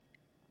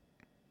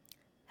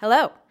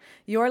Hello,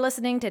 you're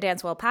listening to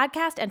Dance Well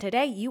Podcast, and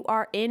today you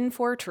are in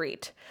for a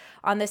treat.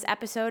 On this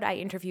episode, I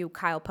interview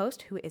Kyle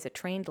Post, who is a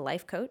trained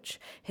life coach.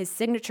 His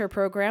signature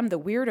program, The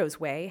Weirdo's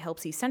Way,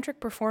 helps eccentric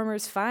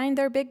performers find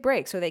their big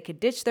break so they could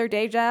ditch their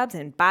day jobs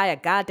and buy a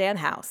goddamn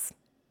house.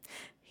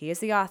 He is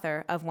the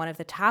author of one of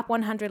the top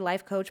 100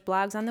 life coach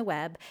blogs on the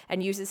web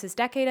and uses his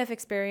decade of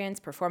experience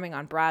performing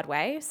on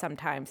Broadway,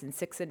 sometimes in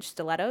 6-inch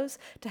stilettos,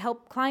 to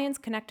help clients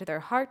connect to their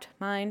heart,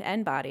 mind,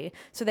 and body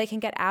so they can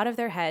get out of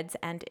their heads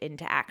and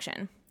into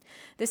action.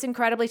 This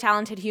incredibly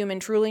talented human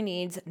truly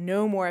needs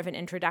no more of an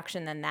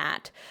introduction than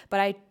that.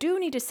 But I do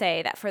need to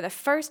say that for the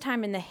first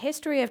time in the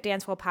history of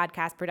Dance Well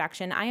podcast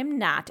production, I am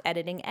not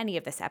editing any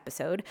of this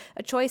episode,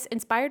 a choice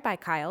inspired by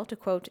Kyle to,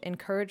 quote,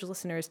 encourage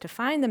listeners to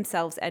find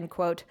themselves, end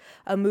quote,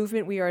 a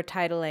movement we are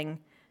titling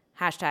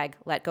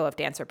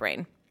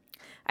 #LetGoOfDancerBrain.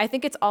 I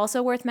think it's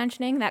also worth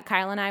mentioning that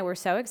Kyle and I were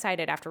so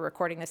excited after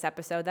recording this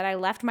episode that I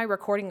left my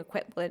recording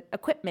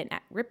equipment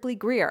at Ripley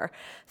Greer.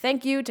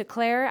 Thank you to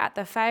Claire at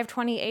the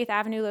 528th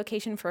Avenue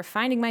location for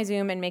finding my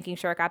Zoom and making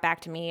sure it got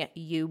back to me.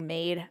 You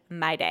made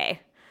my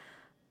day.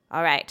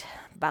 All right,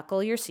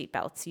 buckle your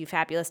seatbelts, you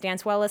fabulous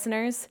Dance Well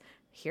listeners.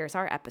 Here's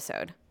our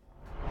episode.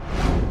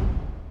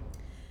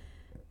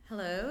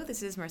 Hello,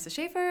 this is Marissa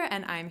Schaefer,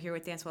 and I'm here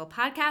with Dance Well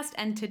Podcast,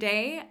 and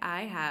today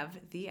I have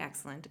the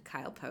excellent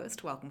Kyle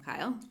Post. Welcome,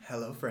 Kyle.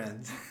 Hello,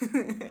 friends.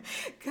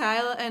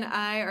 Kyle and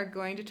I are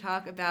going to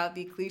talk about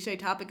the cliche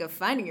topic of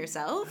finding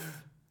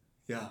yourself.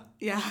 Yeah.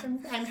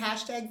 I'm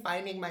hashtag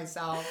finding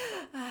myself.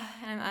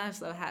 I'm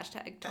also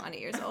hashtag 20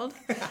 years old.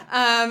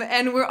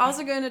 And we're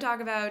also going to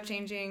talk about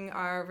changing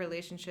our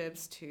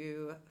relationships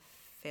to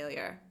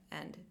failure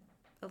and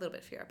a little bit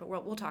of fear, but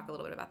we'll talk a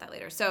little bit about that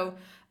later. So,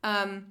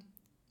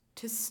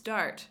 to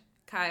start,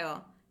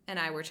 Kyle and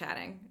I were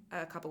chatting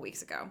a couple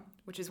weeks ago,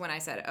 which is when I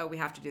said, we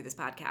have to do this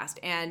podcast.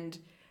 And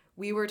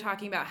we were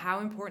talking about how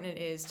important it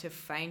is to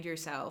find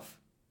yourself,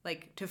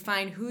 like to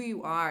find who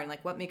you are and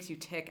like what makes you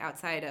tick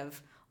outside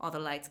of all the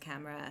lights,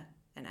 camera,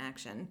 and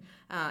action,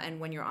 and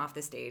when you're off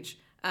the stage.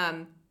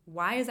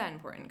 Why is that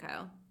important,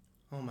 Kyle?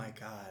 Oh my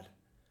God.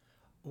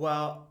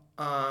 Well,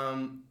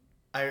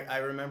 I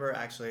remember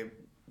actually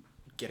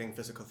getting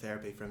physical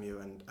therapy from you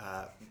and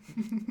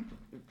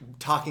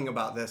talking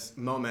about this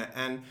moment,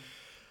 and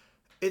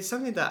it's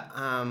something that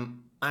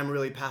I'm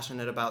really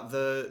passionate about.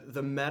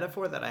 The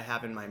metaphor that I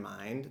have in my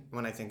mind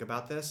when I think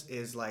about this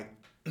is like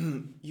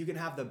you can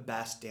have the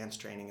best dance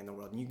training in the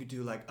world and you could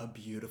do like a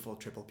beautiful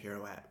triple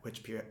pirouette,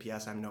 which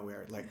P.S. I'm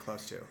nowhere like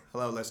close to.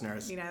 Hello,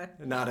 listeners. You know.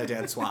 Not a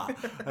dance swap.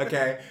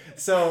 Okay.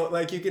 So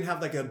like you can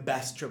have like a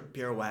best triple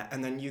pirouette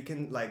and then you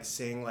can like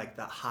sing like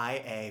the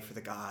high A for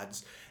the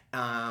gods.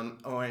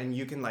 And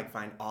you can like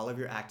find all of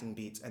your acting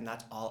beats and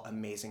that's all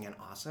amazing and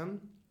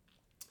awesome.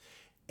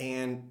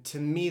 And to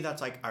me,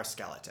 that's like our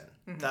skeleton.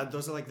 Mm-hmm.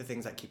 Those are like the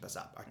things that keep us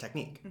up, our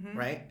technique, mm-hmm.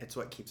 right? It's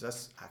what keeps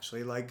us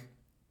actually like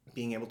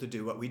being able to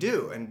do what we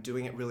do and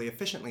doing it really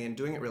efficiently and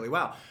doing it really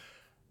well.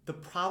 The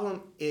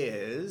problem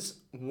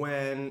is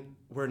when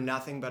we're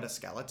nothing but a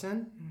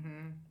skeleton,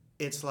 mm-hmm.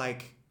 it's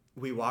like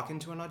we walk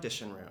into an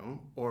audition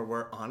room or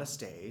we're on a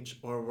stage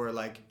or we're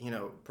like,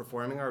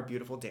 performing our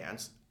beautiful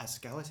dance as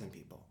skeleton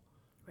people.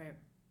 Right.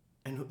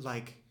 And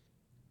like,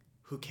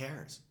 who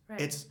cares? Right.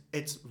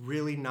 It's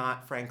really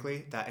not,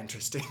 frankly, that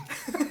interesting.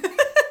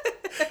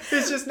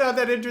 It's just not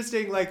that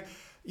interesting. Like,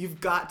 you've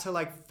got to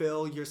like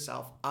fill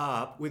yourself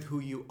up with who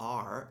you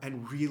are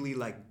and really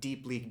like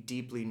deeply,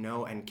 deeply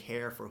know and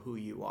care for who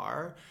you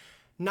are.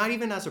 Not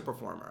even as a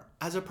performer,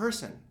 as a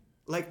person.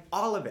 Like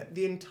all of it,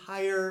 the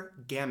entire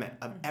gamut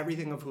of mm-hmm.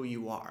 everything of who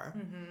you are,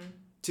 mm-hmm.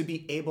 to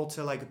be able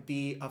to like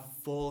be a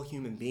full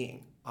human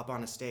being up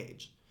on a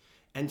stage.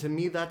 And to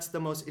me, that's the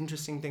most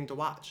interesting thing to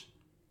watch.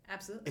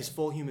 Absolutely. Is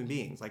full human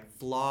beings, like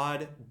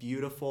flawed,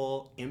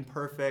 beautiful,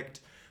 imperfect,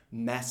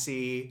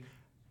 messy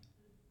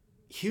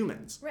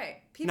humans.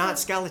 Right. Not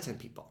skeleton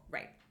people.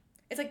 Right.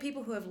 It's like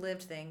people who have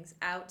lived things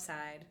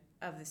outside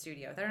of the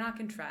studio that are not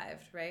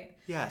contrived, right?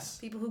 Yes.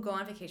 People who go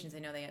on vacations they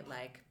know they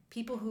like.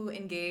 People who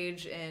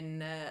engage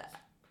in,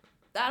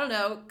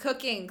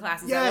 cooking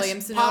classes at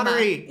Williams-Sonoma.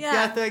 Pottery.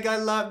 Yeah. I think I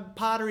love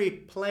pottery,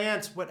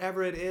 plants,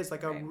 whatever it is,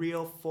 like a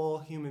real full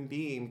human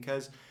being.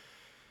 Because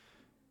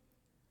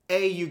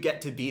A, you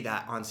get to be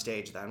that on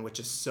stage then, which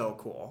is so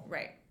cool.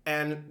 Right.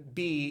 And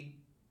B,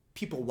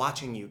 people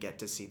watching you get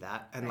to see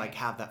that and like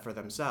have that for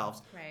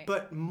themselves. Right.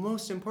 But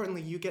most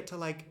importantly, you get to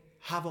like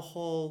have a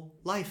whole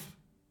life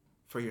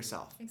for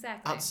yourself.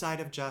 Exactly.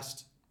 Outside of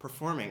just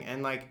performing.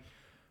 And like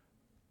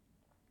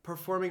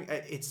performing,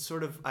 it's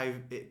sort of,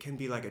 it can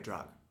be like a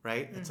drug,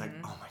 right? Mm-hmm. It's like,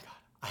 oh my God,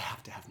 I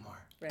have to have more.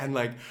 Right. And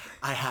like,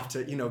 I have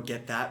to,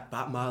 get that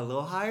my a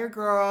little higher,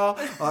 girl.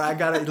 Or I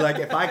gotta, like,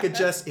 if I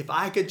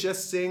could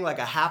just sing like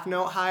a half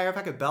note higher, if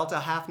I could belt a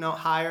half note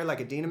higher,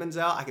 like Idina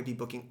Menzel, I could be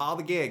booking all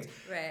the gigs.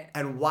 Right.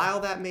 And while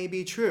that may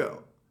be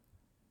true,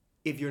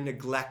 if you're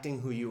neglecting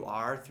who you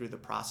are through the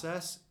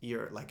process,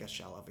 you're like a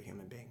shell of a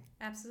human being.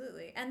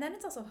 Absolutely. And then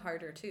it's also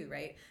harder too,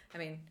 right? I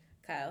mean,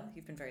 Kyle,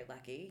 you've been very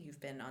lucky. You've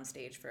been on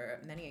stage for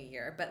many a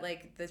year. But,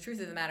 like, the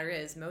truth of the matter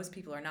is most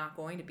people are not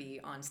going to be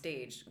on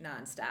stage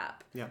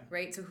nonstop. Yeah.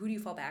 Right? So who do you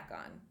fall back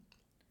on?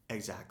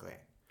 Exactly.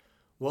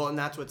 Well, and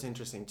that's what's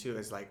interesting, too,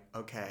 is like,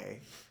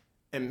 okay,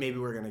 and maybe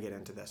we're going to get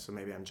into this, so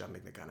maybe I'm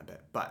jumping the gun a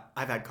bit. But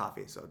I've had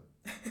coffee, so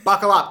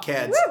buckle up,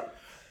 kids. Woo!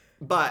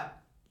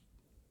 But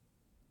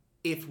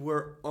if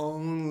we're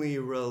only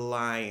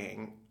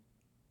relying,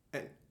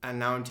 and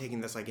now I'm taking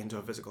this like into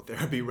a physical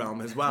therapy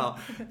realm as well,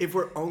 if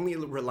we're only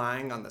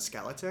relying on the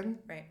skeleton,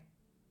 Right.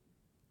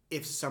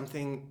 if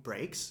something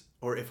breaks,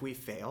 or if we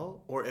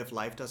fail, or if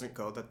life doesn't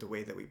go the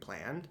way that we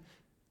planned,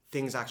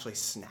 things actually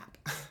snap.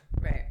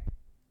 Right.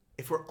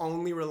 If we're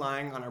only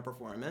relying on our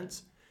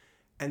performance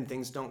and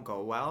things don't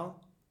go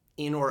well,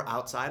 in or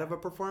outside of a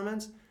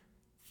performance,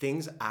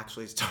 things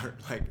actually start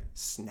like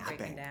snapping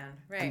Breaking down.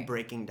 Right. and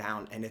breaking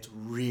down. And it's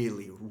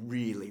really,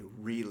 really,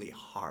 really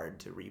hard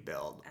to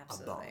rebuild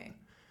Absolutely. a bone.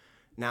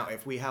 Now,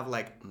 if we have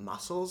like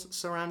muscles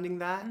surrounding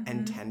that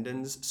and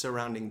tendons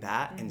surrounding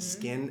that and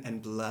skin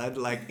and blood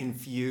like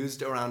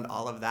infused around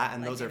all of that,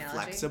 and Like those the are analogy?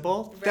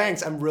 flexible, Right.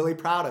 thanks, I'm really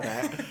proud of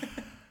it.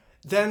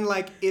 Then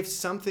like if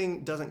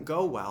something doesn't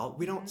go well,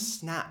 we don't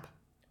snap.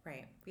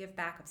 Right. We have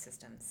backup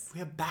systems. We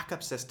have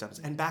backup systems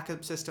and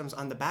backup systems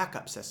on the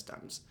backup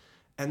systems.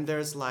 And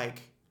there's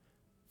like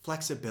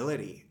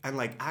flexibility and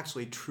like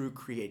actually true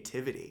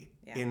creativity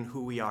in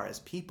who we are as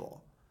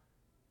people.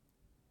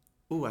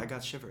 Ooh, I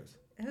got shivers.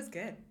 It was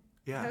good.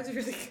 Yeah. That was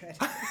really good.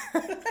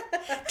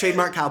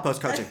 Trademark Kyle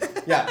Post Coaching.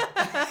 Yeah.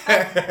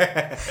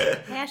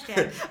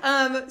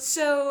 Hashtag.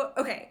 So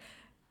okay,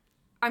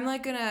 I'm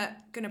like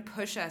gonna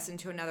push us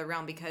into another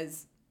realm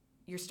because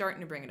you're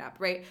starting to bring it up,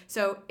 right?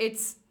 So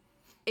it's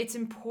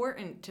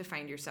important to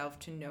find yourself,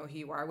 to know who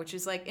you are, which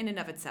is like in and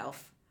of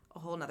itself a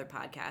whole nother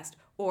podcast.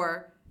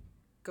 Or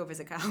go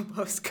visit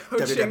KylePostCoaching.com.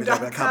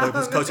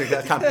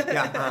 www.kylepostcoaching.com.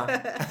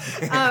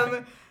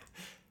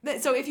 Yeah.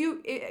 So if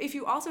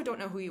you also don't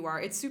know who you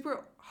are, it's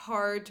super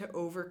hard to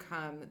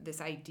overcome this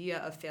idea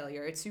of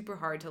failure. It's super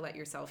hard to let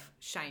yourself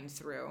shine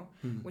through,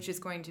 which is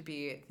going to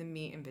be the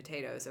meat and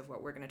potatoes of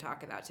what we're going to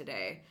talk about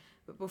today.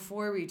 But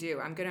before we do,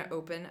 I'm going to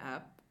open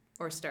up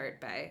or start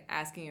by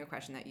asking you a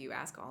question that you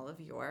ask all of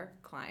your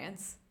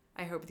clients.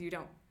 I hope that you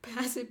don't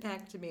pass it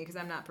back to me because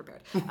I'm not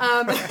prepared.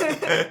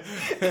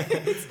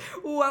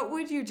 What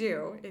would you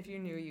do if you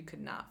knew you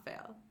could not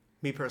fail?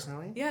 Me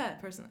personally? Yeah,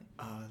 personally.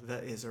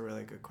 That is a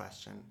really good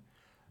question.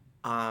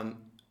 And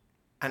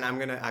I'm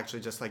going to actually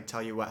just like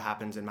tell you what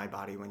happens in my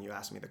body when you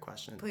ask me the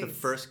question. Please.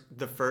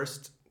 The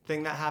first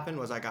thing that happened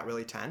was I got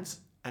really tense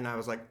and I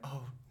was like,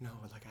 oh no,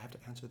 like I have to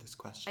answer this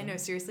question. I know,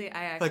 seriously,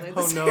 I actually Like,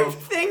 the oh same no,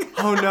 thing.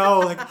 oh no,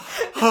 like,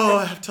 oh,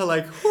 I have to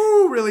like,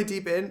 whoo, really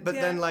deep in. But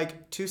then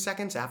like 2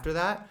 seconds after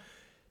that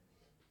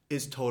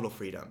is total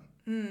freedom.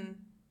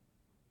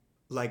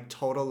 Like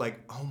total, like,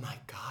 oh my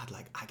God,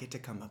 like I get to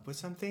come up with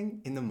something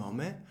in the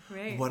moment.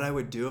 Right. What I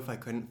would do if I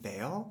couldn't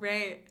fail.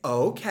 Right.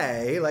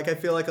 Okay, like I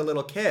feel like a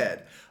little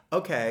kid.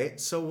 Okay,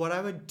 so what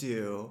I would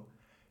do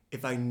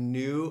if I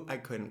knew I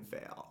couldn't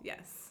fail.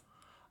 Yes.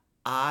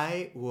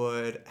 I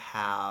would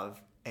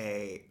have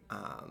a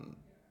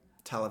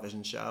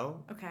television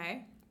show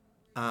Okay.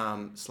 /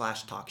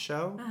 talk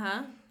show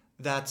Uh-huh.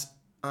 that's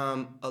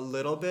a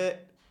little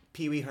bit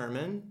Pee Wee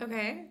Herman,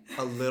 Okay.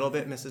 a little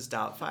bit Mrs.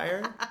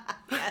 Doubtfire,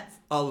 Yes.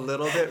 a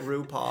little bit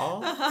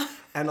RuPaul,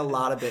 and a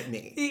lot of it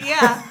me.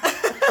 Yeah.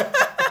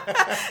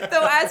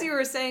 Though as you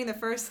were saying the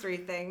first three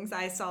things,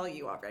 I saw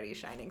you already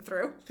shining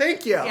through.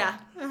 Thank you. Yeah.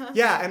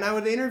 Yeah, and I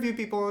would interview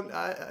people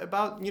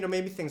about,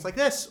 maybe things like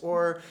this,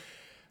 or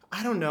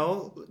I don't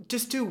know,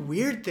 just do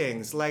weird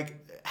things like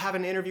have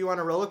an interview on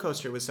a roller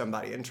coaster with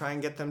somebody and try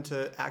and get them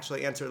to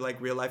actually answer like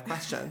real life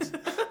questions.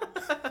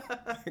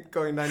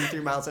 Going 93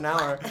 miles an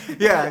hour.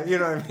 Yeah, you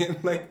know what I mean?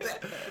 Like,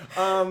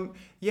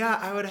 yeah,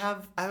 I would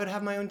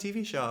have my own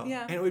TV show.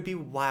 Yeah. And it would be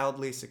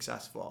wildly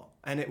successful.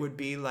 And it would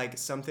be like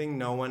something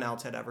no one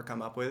else had ever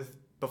come up with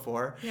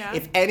before. Yeah.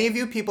 If any of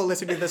you people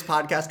listening to this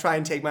podcast try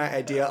and take my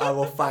idea, I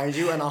will find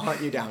you and I'll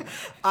hunt you down.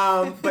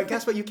 But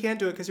guess what? You can't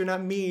do it because you're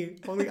not me.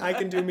 Only I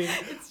can do me.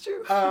 It's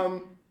true.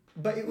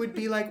 But it would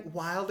be like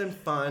wild and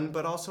fun,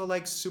 but also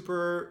like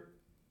super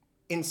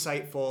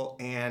insightful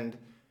and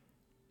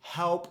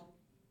help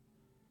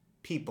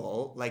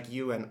people like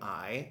you and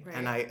I, Right.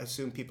 and I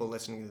assume people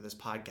listening to this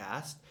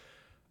podcast,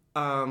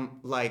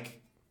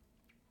 like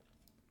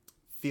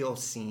feel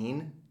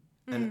seen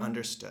and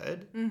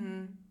understood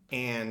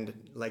and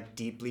like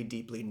deeply,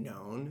 deeply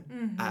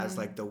known as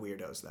like the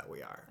weirdos that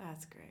we are.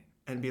 That's great.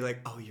 And be like,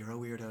 oh, you're a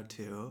weirdo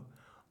too?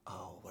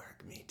 Oh,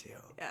 work, me too.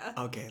 Yeah.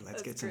 Okay, let's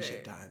That's get some great.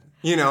 shit done.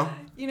 You know?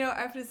 I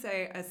have to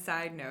say a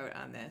side note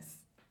on this,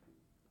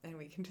 and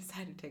we can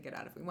decide to take it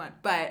out if we want,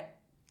 but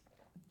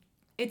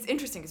it's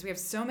interesting because we have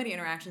so many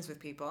interactions with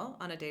people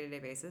on a day-to-day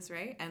basis,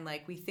 right? And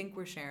like we think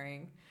we're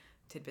sharing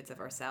tidbits of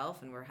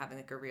ourselves and we're having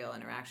like a real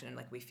interaction and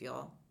like we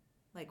feel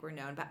like we're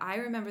known. But I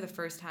remember the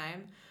first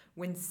time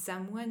when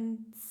someone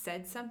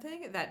said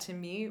something that to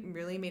me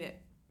really made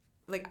it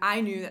like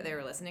I knew that they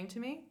were listening to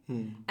me,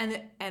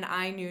 and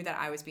I knew that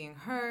I was being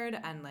heard,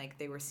 and like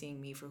they were seeing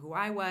me for who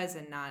I was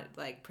and not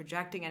like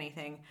projecting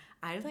anything.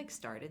 I like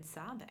started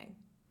sobbing.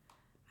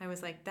 I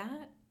was like,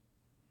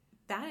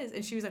 that is,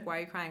 and she was like, why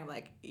are you crying? I'm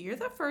like, you're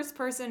the first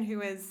person who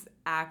has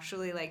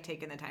actually like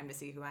taken the time to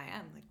see who I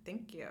am. Like,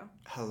 thank you.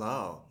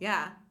 Hello.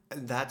 Yeah.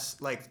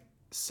 That's like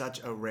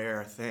such a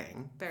rare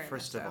thing. Very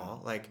First much of so.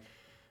 all, like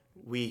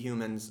we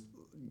humans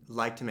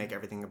like to make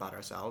everything about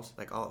ourselves,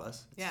 like all of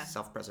us. It's Yeah.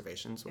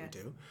 self-preservation is what Yeah.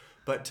 we do.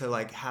 But to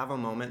like have a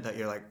moment that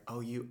you're like,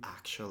 oh, you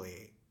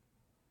actually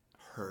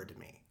heard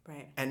me.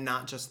 Right. And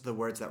not just the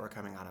words that were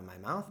coming out of my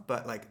mouth,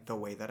 but like the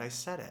way that I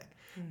said it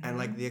and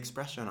like the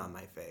expression on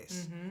my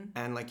face.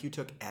 And like you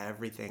took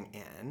everything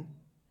in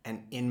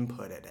and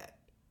inputted it.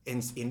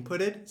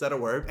 Inputted? Is that a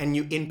word? And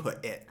you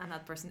input it. I'm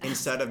that person.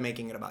 Instead of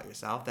making it about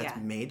yourself. That's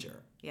Yeah.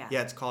 major. Yeah.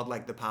 Yeah, it's called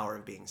like the power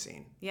of being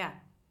seen. Yeah.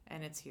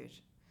 And it's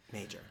huge.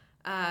 Major.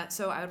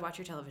 So I would watch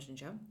your television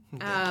show.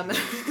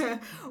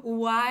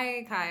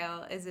 Why,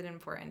 Kyle, is it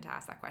important to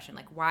ask that question?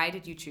 Like, why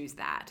did you choose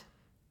that?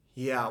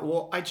 Yeah,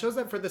 well, I chose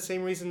that for the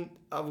same reason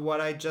of what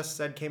I just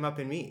said came up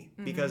in me.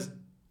 Because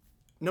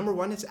number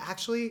one, it's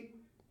actually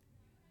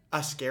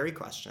a scary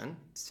question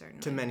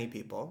Certainly. to many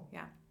people.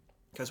 Yeah.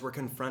 Because we're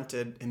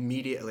confronted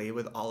immediately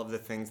with all of the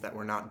things that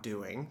we're not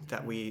doing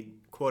that we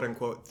quote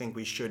unquote think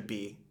we should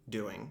be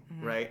doing,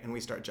 right? And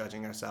we start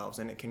judging ourselves,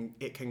 and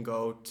it can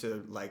go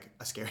to like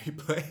a scary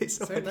place.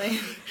 Certainly.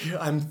 Like,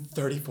 I'm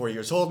 34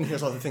 years old, and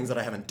here's all the things that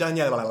I haven't done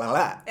yet, blah, blah,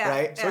 blah, Yeah,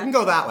 right? So yeah. it can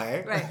go that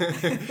way, Right.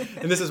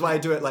 And this is why I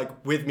do it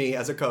like with me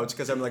as a coach,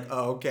 because I'm like,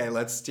 oh, okay,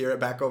 let's steer it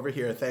back over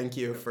here. Thank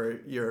you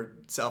for your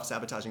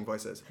self-sabotaging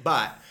voices,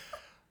 but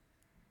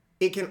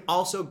it can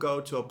also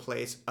go to a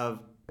place of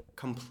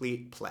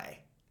complete play.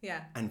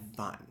 Yeah. And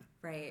fun.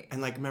 Right.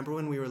 And like, remember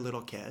when we were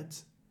little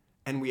kids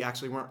and we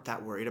actually weren't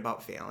that worried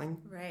about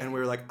failing? Right. And we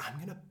were like, I'm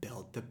going to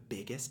build the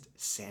biggest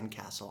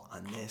sandcastle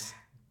on this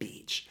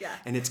beach. Yeah.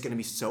 And it's going to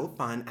be so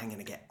fun. I'm going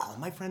to get all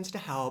my friends to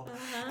help.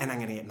 And I'm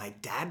going to get my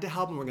dad to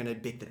help. And we're going to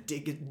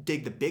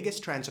dig the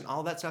biggest trench and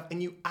all that stuff.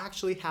 And you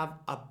actually have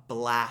a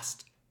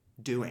blast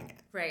doing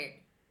it.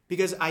 Right.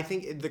 Because I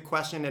think the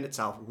question in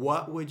itself,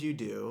 what would you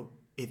do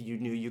if you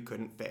knew you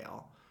couldn't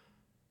fail?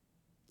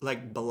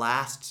 Like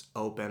blasts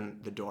open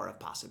the door of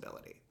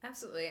possibility.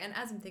 Absolutely. And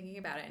as I'm thinking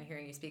about it and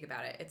hearing you speak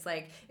about it, it's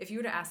like if you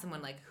were to ask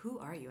someone like, who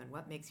are you and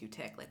what makes you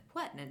tick? Like,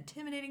 what an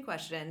intimidating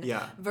question.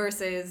 Yeah.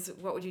 Versus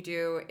what would you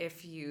do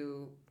if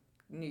you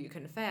knew you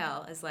couldn't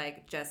fail is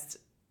like just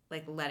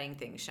like letting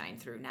things shine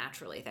through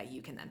naturally that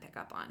you can then pick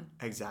up on.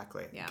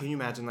 Exactly. Yeah. Can you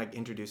imagine like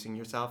introducing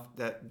yourself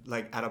that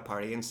like at a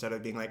party instead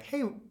of being like,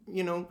 hey,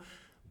 you know,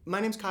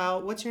 my name's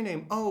Kyle. What's your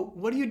name? Oh,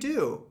 what do you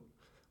do?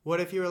 What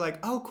if you were like,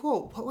 oh,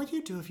 cool. What would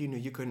you do if you knew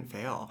you couldn't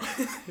fail?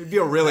 It'd be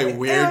a really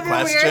weird be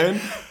question.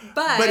 weird,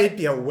 but it'd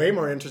be a way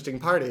more interesting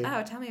party.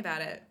 Oh, tell me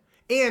about it.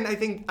 And I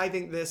think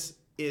this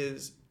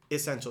is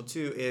essential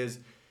too, is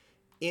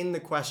in the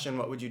question,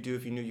 what would you do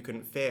if you knew you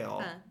couldn't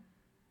fail?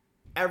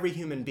 Every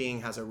human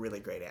being has a really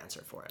great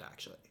answer for it,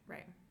 actually.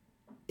 Right.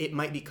 It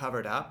might be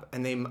covered up,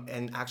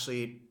 and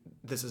actually,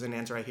 this is an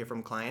answer I hear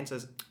from clients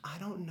is, I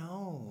don't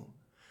know.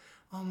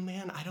 Oh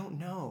man, I don't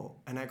know.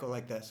 And I go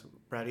like this,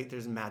 ready?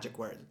 There's magic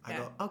words. I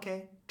go,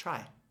 okay,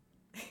 try.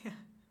 And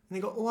they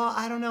go, well,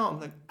 I don't know. I'm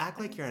like, act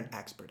like you're an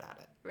expert at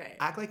it. Right.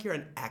 Act like you're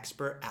an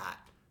expert at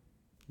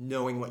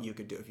knowing what you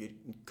could do if you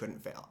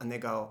couldn't fail. And they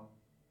go,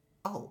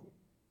 oh,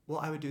 well,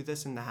 I would do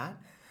this and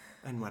that.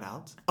 And what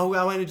else? Oh,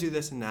 well, I want to do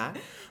this and that.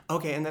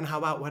 Okay, and then how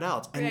about what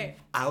else? And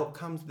out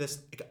comes this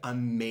like,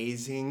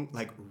 amazing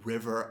like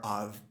river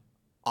of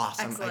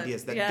awesome Excellent.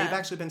 ideas that they've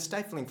actually been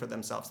stifling for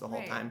themselves the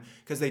whole time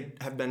because they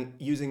have been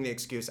using the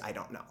excuse, I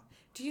don't know.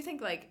 Do you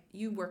think like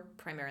you work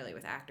primarily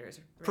with actors,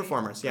 right?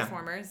 Performers, yeah.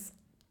 Performers.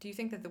 Do you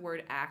think that the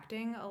word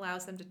acting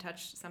allows them to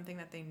touch something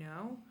that they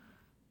know?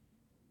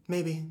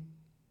 Maybe.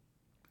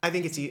 I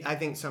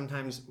think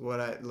sometimes what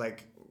I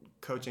like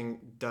coaching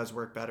does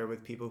work better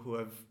with people who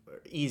have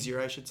easier,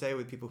 I should say,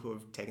 with people who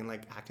have taken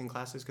like acting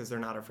classes because they're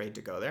not afraid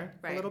to go there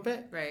a little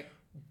bit. Right.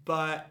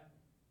 But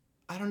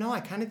I don't know.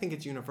 I kind of think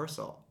it's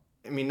universal.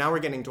 I mean, now we're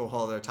getting to a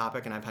whole other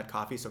topic, and I've had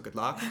coffee, so good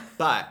luck.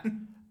 But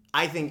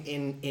I think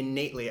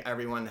innately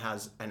everyone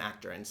has an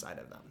actor inside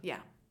of them. Yeah.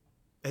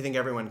 I think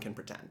everyone can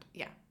pretend.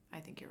 Yeah, I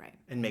think you're right.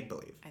 And make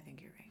believe. I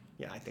think you're right.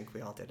 Yeah, I think we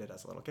all did it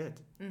as little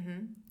kids.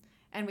 Mm-hmm.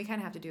 And we kind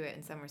of have to do it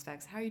in some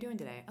respects. How are you doing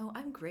today? Oh,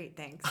 I'm great,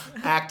 thanks.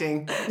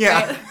 Acting.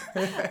 Yeah.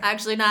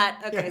 Actually not.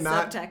 Okay, yeah,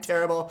 not subtext.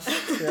 Terrible.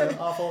 Yeah,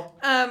 awful.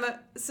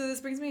 So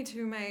this brings me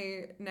to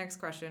my next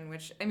question,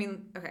 which, I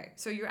mean, okay,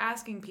 so you're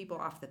asking people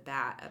off the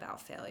bat about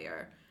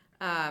failure.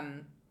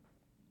 And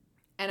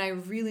I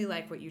really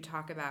like what you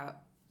talk about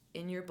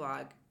in your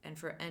blog. And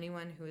for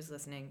anyone who is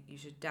listening, you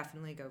should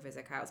definitely go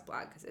visit Kyle's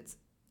blog because it's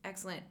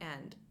excellent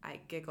and I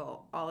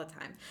giggle all the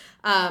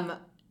time.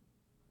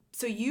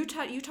 So you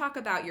talk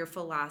about your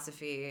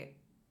philosophy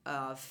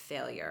of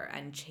failure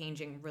and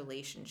changing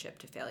relationship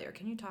to failure.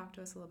 Can you talk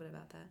to us a little bit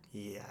about that?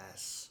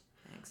 Yes.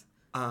 Thanks.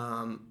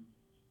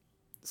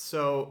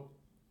 So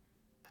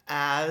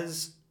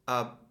as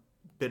a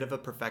bit of a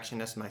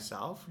perfectionist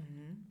myself,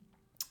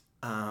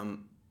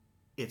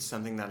 it's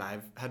something that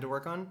I've had to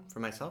work on for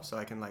myself so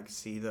I can like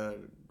see the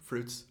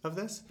fruits of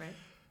this. Right.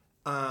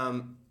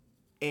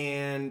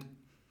 And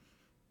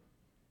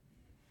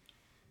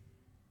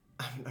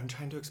I'm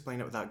trying to explain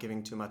it without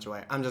giving too much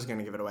away. I'm just going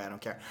to give it away. I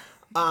don't care.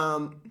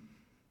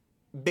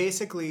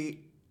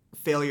 Basically,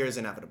 failure is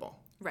inevitable.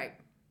 Right.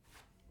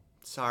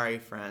 Sorry,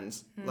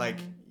 friends. Like,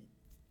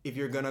 if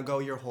you're going to go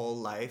your whole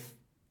life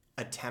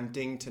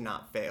attempting to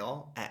not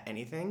fail at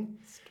anything,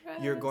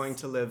 you're going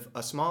to live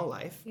a small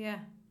life Yeah.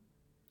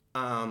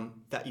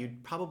 that you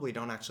probably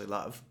don't actually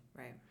love.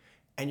 Right.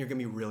 And you're going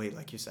to be really,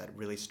 like you said,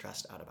 really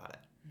stressed out about it.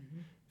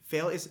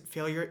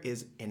 Failure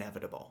is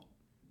inevitable.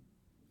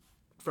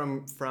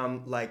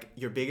 From like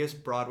your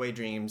biggest Broadway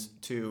dreams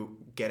to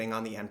getting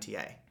on the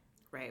MTA.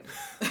 Right.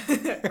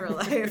 For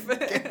life.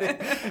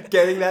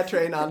 Getting that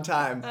train on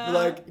time.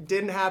 Like,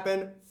 didn't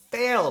happen,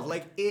 failed.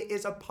 Like, it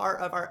is a part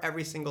of our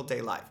every single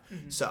day life.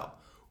 So,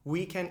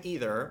 we can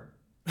either,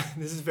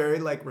 this is very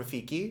like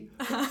Rafiki,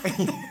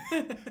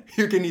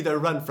 you can either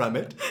run from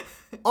it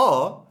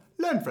or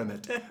learn from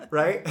it,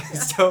 right?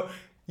 So,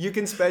 you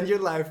can spend your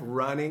life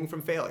running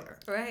from failure.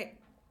 Right.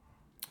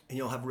 And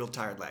you'll have real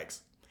tired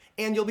legs.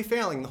 And you'll be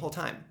failing the whole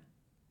time.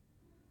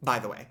 By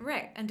the way.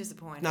 Right. And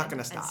disappointed. Not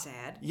gonna stop. And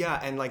sad. Yeah,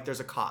 and like there's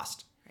a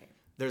cost. Right.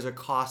 There's a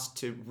cost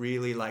to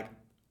really like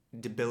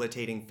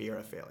debilitating fear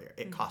of failure.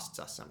 It costs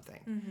us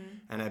something.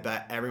 And I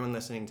bet everyone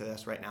listening to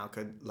this right now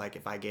could, like,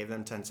 if I gave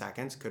them 10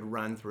 seconds, could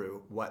run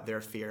through what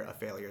their fear of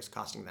failure is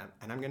costing them.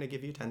 And I'm gonna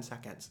give you 10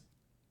 seconds.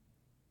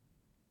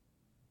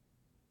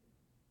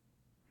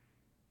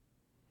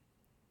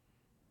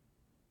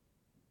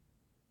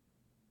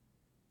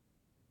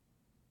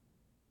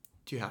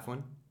 Do you have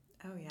one?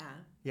 Oh, yeah.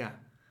 Yeah.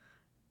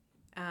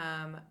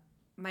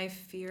 My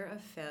fear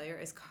of failure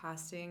is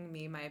costing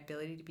me my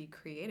ability to be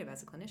creative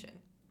as a clinician,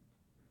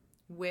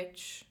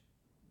 which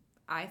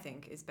I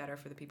think is better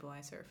for the people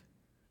I serve.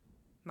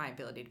 My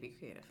ability to be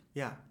creative.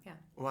 Yeah. Yeah.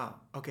 Wow.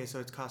 Okay, so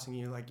it's costing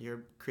you like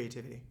your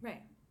creativity.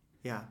 Right.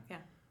 Yeah. Yeah.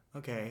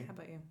 Okay. How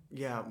about you?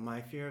 Yeah,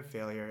 my fear of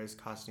failure is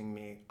costing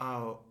me,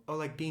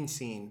 like being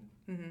seen.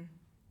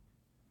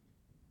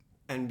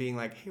 And being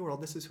like, hey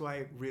world, this is who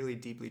I really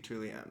deeply,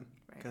 truly am.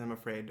 Because Right. I'm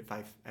afraid if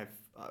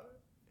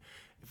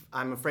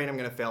I'm afraid I'm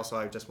going to fail, so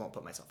I just won't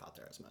put myself out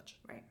there as much.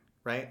 Right.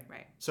 Right?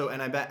 Right. So,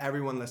 and I bet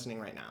everyone listening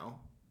right now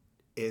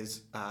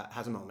has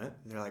a moment.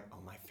 They're like, oh,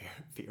 my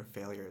fear of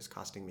failure is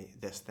costing me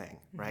this thing,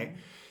 right?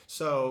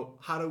 So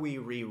how do we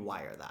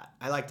rewire that?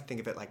 I like to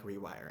think of it like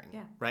rewiring,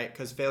 Yeah. right?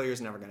 Because failure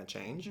is never going to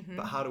change.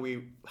 But how do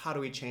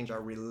we change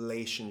our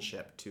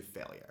relationship to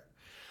failure?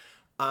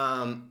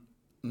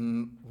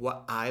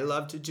 What I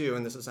love to do,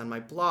 and this is on my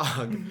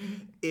blog,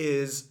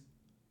 is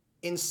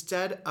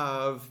instead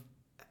of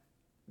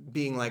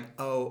being like,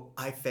 oh,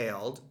 I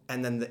failed,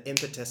 and then the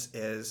impetus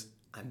is,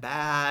 I'm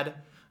bad,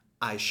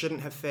 I shouldn't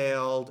have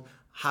failed,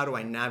 how do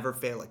I never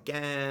fail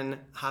again,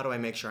 how do I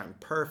make sure I'm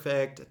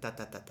perfect,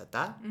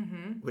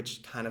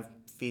 which kind of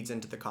feeds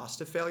into the cost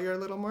of failure a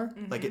little more.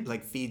 Like it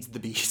like feeds the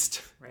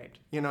beast. Right.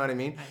 You know what I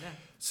mean? I know.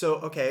 So,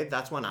 okay,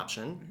 that's one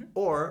option.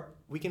 Or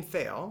we can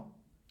fail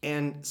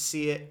and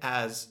see it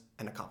as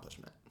an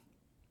accomplishment.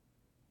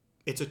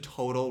 It's a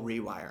total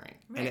rewiring.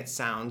 Right. And it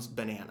sounds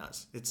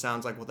bananas. It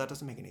sounds like, well, that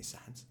doesn't make any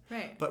sense.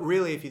 Right. But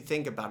really, if you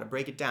think about it,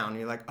 break it down,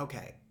 you're like,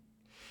 okay,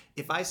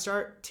 if I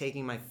start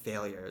taking my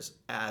failures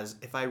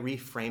if I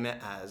reframe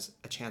it as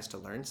a chance to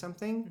learn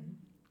something,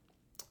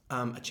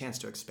 a chance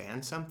to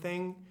expand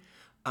something,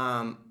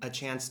 a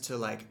chance to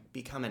like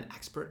become an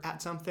expert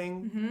at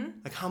something.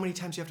 Like how many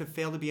times do you have to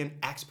fail to be an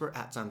expert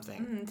at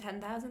something?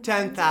 10,000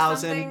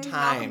 10,000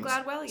 times. Malcolm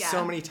Gladwell, yeah.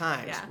 So many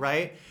times, Yeah.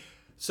 right?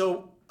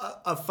 So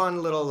a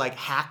fun little like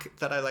hack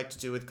that I like to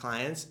do with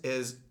clients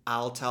is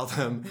I'll tell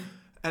them,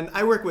 and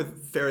I work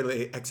with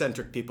fairly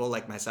eccentric people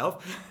like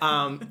myself,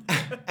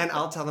 and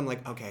I'll tell them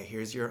like, okay,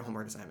 here's your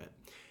homework assignment.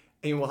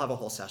 And we'll have a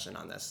whole session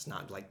on this,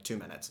 not like 2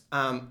 minutes.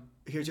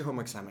 Here's your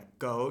homework assignment.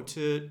 Go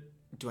to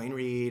Duane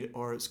Reade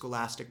or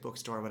Scholastic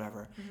bookstore or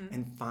whatever,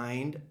 and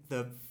find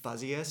the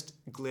fuzziest,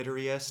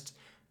 glitteriest,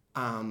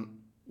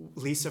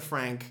 Lisa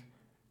Frank,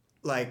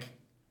 like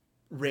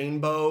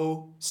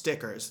rainbow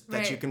stickers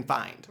that you Right. can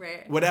find.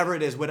 Right. Whatever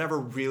it is, whatever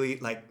really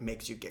like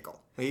makes you giggle.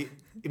 It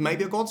might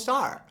be a gold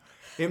star.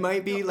 It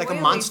might be The like a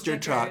oily monster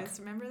stickers, truck.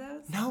 Remember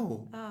those?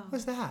 No. Oh.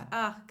 What's that?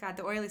 Oh, God,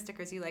 the oily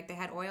stickers you like. They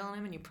had oil in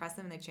them and you press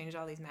them and they changed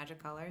all these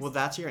magic colors. Well,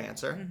 that's your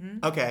answer.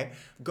 Okay.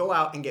 Go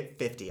out and get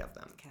 50 of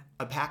them. Okay.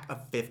 A pack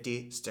of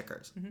 50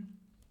 stickers.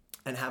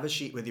 And have a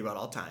sheet with you at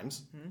all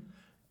times.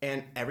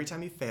 And every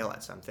time you fail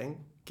at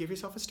something, give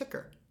yourself a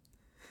sticker.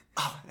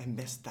 Oh, I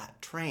missed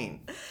that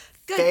train.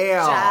 Good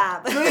Fail.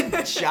 job.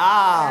 Good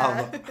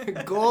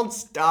job. Gold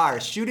star.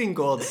 Shooting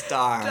gold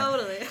star.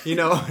 Totally. You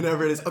know,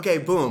 whatever it is. Okay,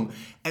 boom.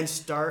 And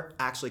start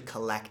actually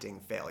collecting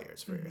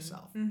failures for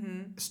yourself.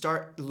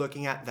 Start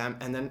looking at them,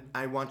 and then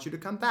I want you to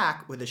come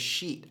back with a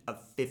sheet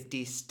of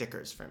 50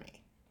 stickers for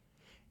me.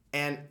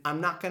 And I'm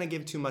not going to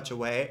give too much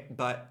away,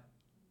 but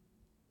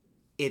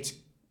it's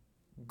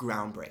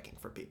groundbreaking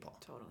for people.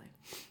 Totally.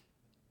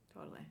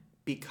 Totally.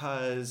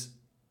 Because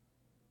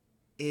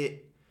I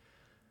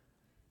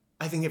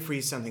think it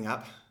frees something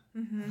up.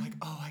 Like,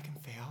 oh, I can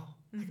fail.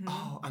 Like,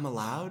 oh, I'm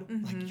allowed.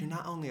 Like, you're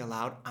not only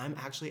allowed, I'm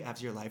actually,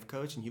 as your life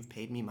coach and you've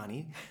paid me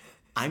money,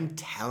 I'm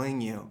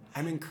telling you,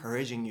 I'm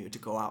encouraging you to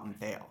go out and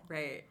fail.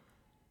 Right.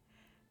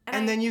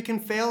 And then you can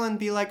fail and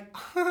be like,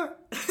 and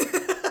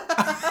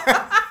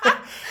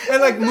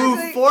like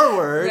move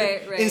forward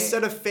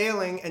instead of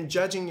failing and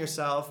judging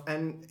yourself,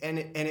 and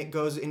it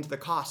goes into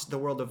the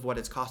world of what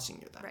it's costing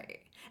you then. Right.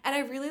 And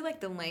I really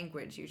like the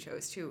language you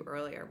chose too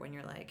earlier when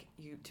you're like,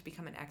 to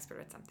become an expert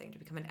at something, to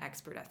become an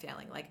expert at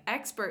failing. Like,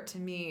 expert to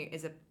me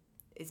is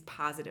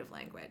positive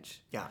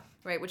language. Yeah.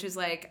 Right. Which is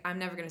like, I'm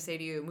never going to say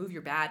to you, move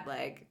your bad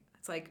leg.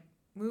 It's like,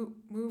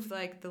 move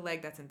like the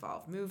leg that's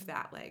involved. Move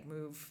that leg.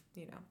 Move,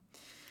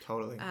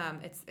 Totally.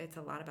 It's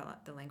a lot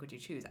about the language you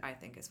choose, I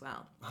think, as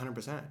well.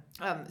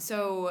 100%.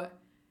 So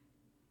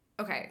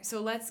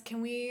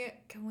can we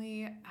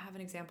have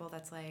an example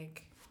that's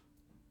like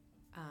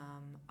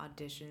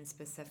audition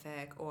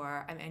specific,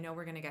 or I know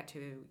we're gonna get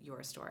to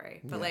your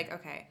story, but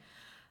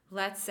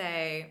let's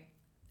say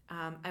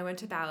I went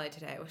to ballet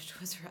today, which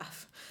was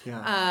rough.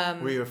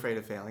 Yeah. Were you afraid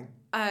of failing?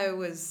 I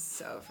was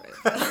so afraid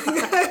of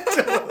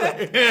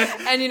failing.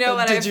 And you know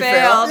what? Did you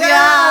failed. Fail?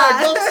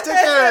 Yeah, gold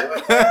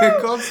sticker,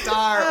 gold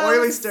star,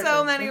 oily sticker.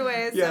 So many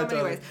ways. Yeah, so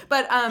many ways.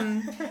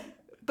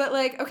 But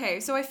like, okay,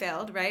 so I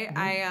failed, right?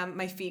 I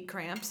my feet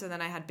cramped, so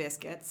then I had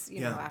biscuits,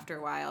 after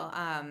a while.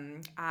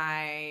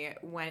 I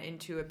went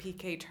into a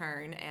PK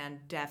turn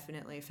and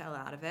definitely fell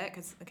out of it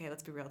because, okay,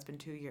 let's be real, it's been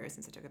 2 years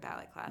since I took a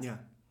ballet class. Yeah.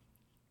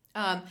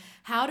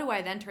 How do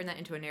I then turn that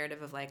into a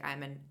narrative of like,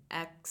 I'm an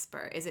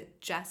expert? Is it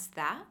just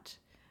that?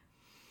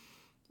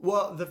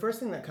 Well, the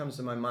first thing that comes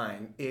to my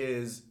mind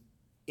is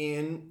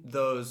in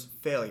those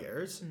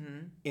failures,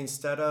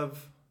 instead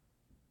of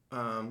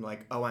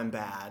like, oh, I'm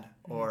bad,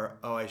 or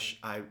oh, I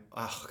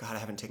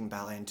haven't taken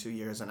ballet in 2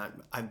 years and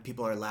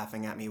people are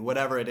laughing at me,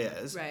 whatever it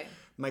is. Right.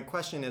 My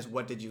question is,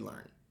 what did you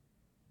learn?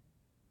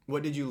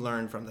 What did you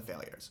learn from the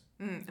failures?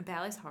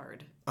 Ballet's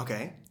hard.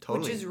 Okay,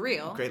 totally. Which is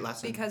real. Great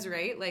lesson. Because,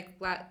 right,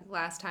 like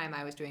last time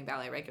I was doing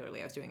ballet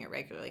regularly, I was doing it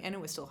regularly, and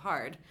it was still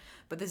hard,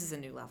 but this is a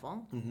new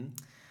level.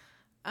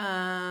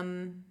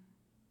 I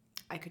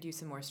could use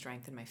some more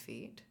strength in my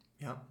feet.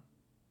 Yeah.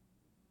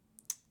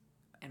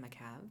 And my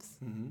calves.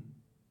 And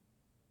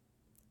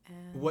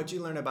what'd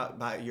you learn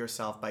about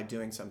yourself by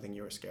doing something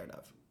you were scared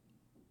of?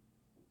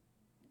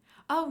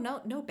 Oh,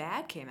 no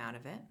bad came out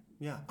of it.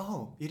 Yeah.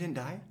 Oh, you didn't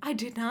die? I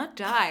did not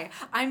die.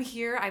 I'm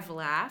here. I've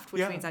laughed,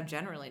 which means I'm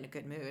generally in a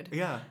good mood.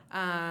 Yeah.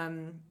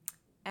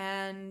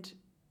 And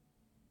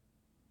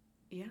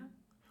yeah.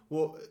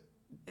 Well,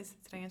 did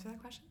I answer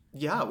that question?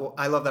 Yeah. Well,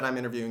 I love that I'm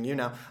interviewing you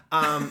now.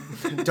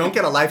 Don't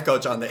get a life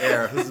coach on the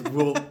air.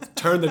 We'll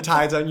turn the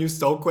tides on you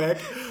so quick.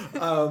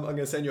 I'm going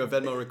to send you a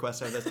Venmo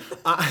request out of this.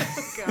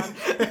 God.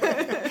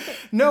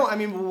 No, I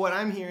mean, what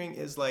I'm hearing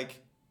is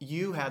like,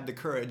 you had the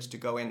courage to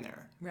go in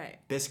there. Right.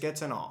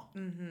 Biscuits and all.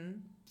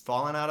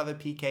 Falling out of a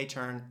PK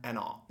turn and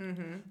all.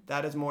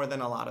 That is more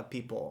than a lot of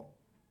people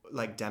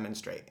like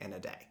demonstrate in a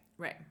day.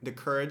 Right. The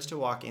courage to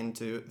walk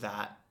into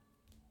that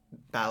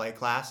ballet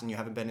class and you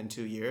haven't been in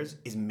 2 years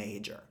is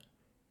major.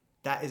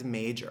 That is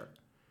major.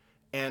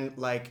 And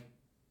like,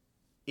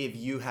 if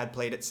you had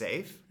played it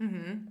safe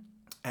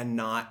and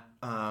not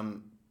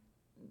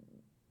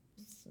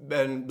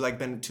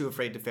been too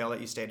afraid to fail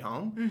that you stayed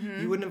home,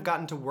 you wouldn't have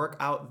gotten to work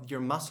out your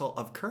muscle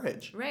of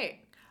courage. Right.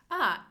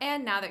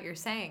 And now that you're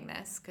saying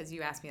this, because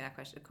you asked me that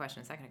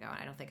question a second ago,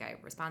 and I don't think I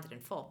responded in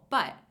full,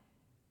 but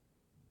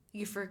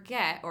you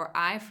forget, or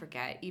I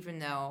forget, even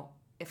though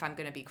if I'm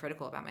going to be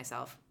critical about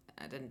myself,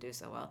 I didn't do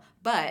so well,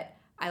 but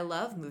I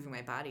love moving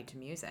my body to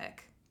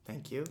music.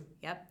 Thank you.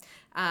 Yep.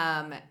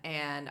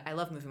 And I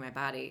love moving my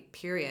body,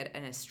 period,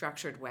 in a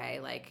structured way.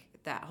 Like,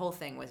 that whole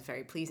thing was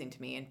very pleasing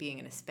to me, and being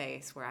in a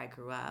space where I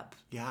grew up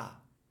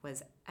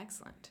was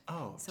excellent.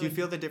 Oh, so do you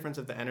feel the difference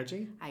of the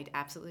energy? I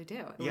absolutely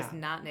do. It was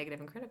not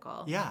negative and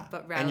critical. Yeah.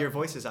 But and your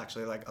voice is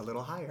actually like a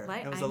little higher.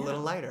 It was a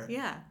little lighter.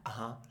 Yeah.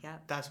 Yeah.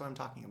 That's what I'm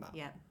talking about.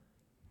 Yeah.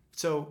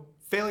 So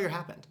failure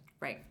happened.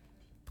 Right.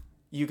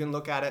 You can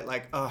look at it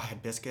like, oh, I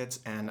had biscuits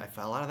and I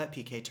fell out of that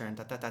PK turn,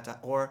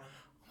 or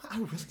I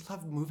really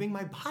love moving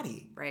my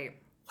body. Right.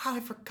 Wow, I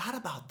forgot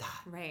about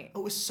that. Right. It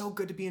was so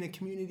good to be in a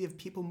community of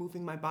people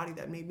moving my body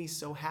that made me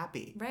so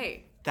happy.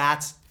 Right.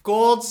 That's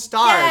gold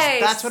stars. Yay,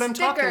 that's what I'm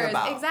talking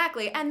about.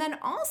 Exactly. And then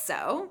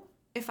also,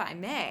 if I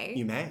may.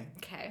 You may.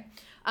 Okay.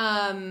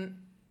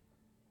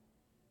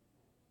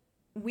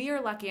 We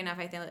are lucky enough,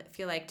 I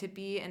feel like, to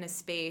be in a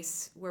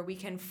space where we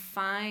can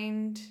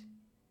find,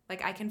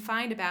 like, I can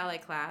find a ballet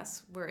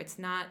class where it's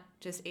not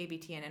just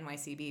ABT and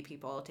NYCB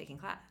people taking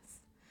class.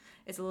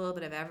 It's a little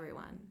bit of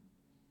everyone.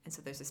 And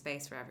so there's a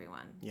space for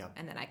everyone. Yeah.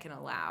 And then I can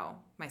allow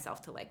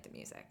myself to like the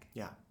music.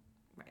 Yeah.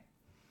 Right.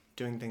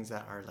 Doing things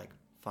that are like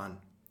fun.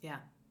 Yeah.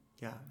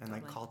 Yeah. And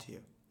like call to you.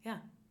 Yeah.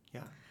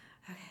 Yeah.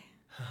 Okay.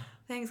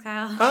 Thanks,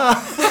 Kyle.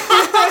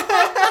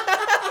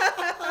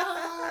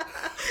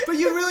 But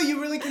you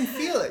really can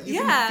feel it.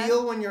 You can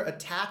feel when you're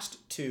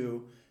attached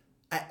to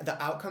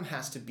the outcome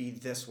has to be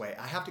this way.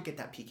 I have to get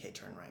that PK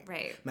turn right.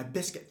 Right. My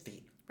biscuit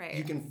feet. Right.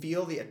 You can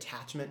feel the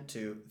attachment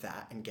to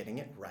that and getting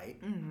it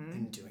right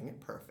and doing it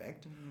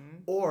perfect.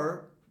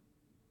 Or,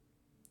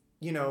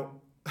 you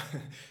know,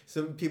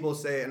 some people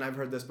say, and I've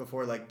heard this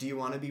before, like, do you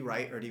want to be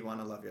right or do you want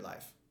to love your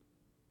life?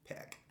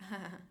 Pick.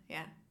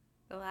 Yeah.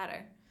 The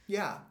latter.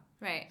 Yeah.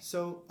 Right.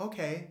 So,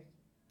 okay,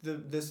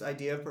 this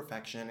idea of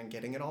perfection and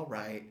getting it all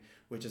right,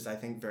 which is, I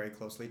think, very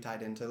closely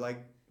tied into,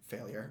 like,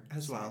 failure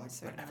as well.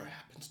 Like, whatever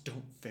happens,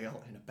 don't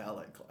fail in a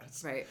ballet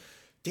class. Right.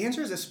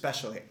 Dancers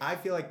especially, I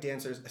feel like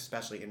dancers,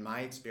 especially in my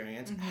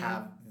experience,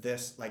 have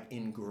this, like,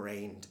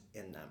 ingrained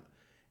in them.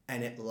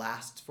 And it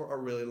lasts for a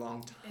really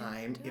long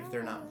time if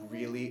they're not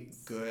really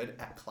good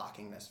at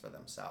clocking this for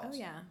themselves. Oh,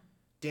 yeah.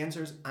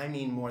 Dancers, I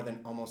mean more than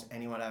almost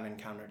anyone I've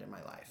encountered in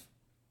my life.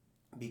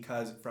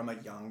 Because from a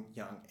young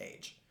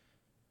age,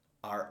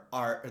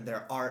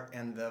 their art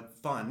and the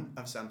fun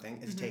of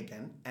something is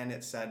taken, and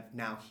it's said,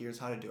 now here's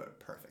how to do it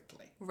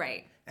perfectly.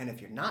 Right. And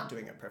if you're not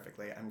doing it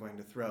perfectly, I'm going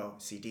to throw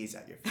CDs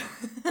at your feet,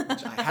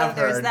 which I have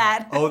heard. There's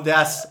that. Oh,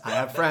 yes. I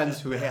have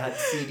friends who had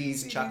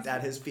CDs chucked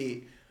at his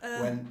feet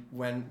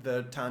when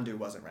the tendu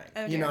wasn't right.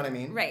 Oh, you know what I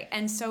mean? Right.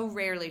 And so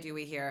rarely do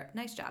we hear,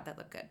 nice job, that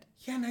looked good.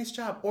 Yeah, nice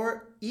job.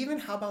 Or even,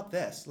 how about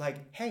this?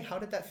 Like, hey, how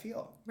did that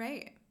feel?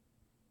 Right.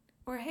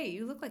 Or, hey,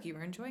 you look like you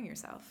were enjoying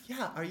yourself.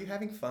 Yeah, are you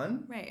having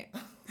fun? Right.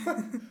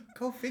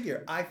 Go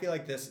figure. I feel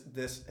like this,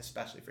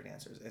 especially for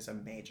dancers, is a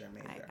major.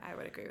 I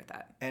would agree with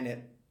that.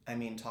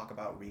 And talk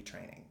about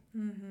retraining.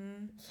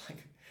 Mm-hmm.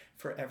 Like,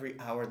 for every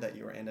hour that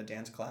you were in a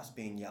dance class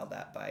being yelled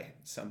at by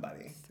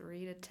somebody.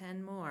 3 to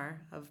 10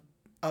 more of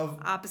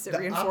opposite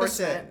reinforcement.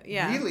 Opposite,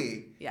 yeah.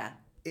 Really. Yeah.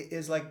 It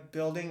is like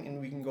building, and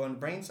we can go into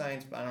brain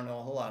science, but I don't know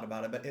a whole lot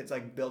about it, but it's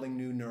like building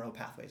new neural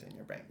pathways in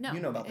your brain. No, you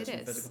know about this it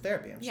from is. physical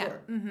therapy, I'm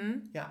sure. Mm-hmm.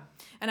 Yeah.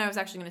 And I was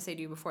actually going to say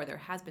to you before, there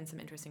has been some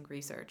interesting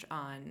research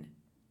on,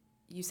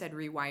 you said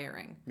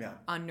rewiring,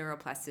 on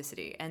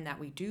neuroplasticity, and that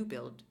we do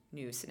build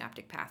new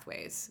synaptic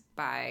pathways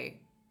by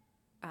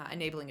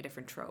enabling a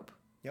different trope.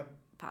 Yep.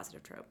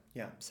 Positive trope.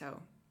 Yeah.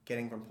 So.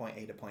 Getting from point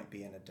A to point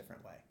B in a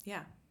different way.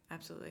 Yeah,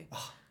 absolutely.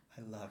 Oh,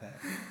 I love it.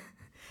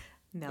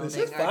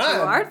 Melding our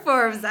two art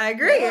forms. I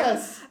agree.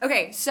 Yes.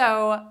 Okay,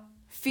 so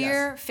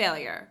fear,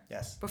 failure.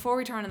 Yes. Before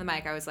we turn on the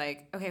mic, I was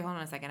like, okay, hold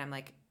on a second. I'm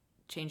like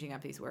changing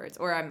up these words,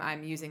 or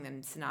I'm using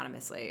them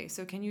synonymously.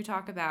 So can you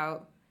talk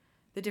about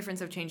the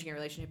difference of changing your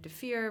relationship to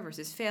fear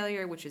versus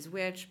failure, which is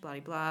which, blah,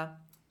 blah, blah?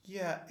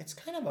 Yeah, it's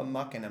kind of a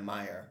muck and a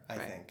mire, I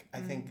think.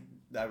 I think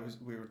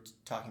we were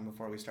talking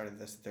before we started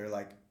this, they're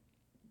like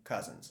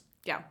cousins.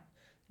 Yeah.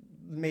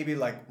 Maybe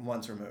like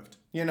once removed.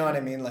 You know what I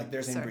mean? Like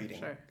there's inbreeding.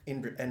 Sure.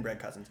 Inbred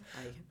cousins.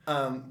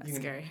 That's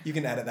scary. You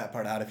can edit that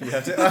part out if you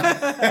have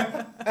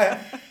to.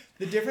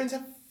 The difference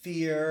of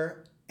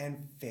fear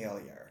and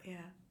failure. Yeah.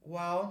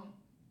 Well,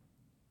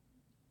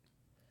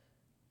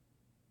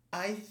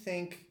 I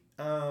think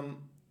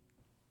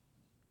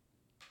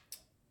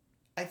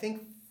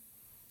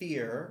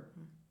fear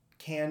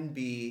can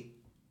be,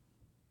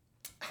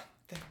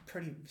 they're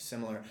pretty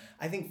similar.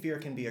 I think fear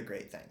can be a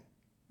great thing.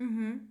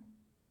 Mm-hmm.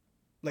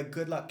 Like,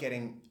 good luck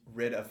getting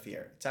rid of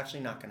fear. It's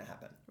actually not going to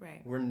happen.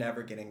 Right. We're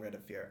never getting rid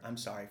of fear. I'm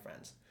sorry,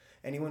 friends.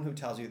 Anyone who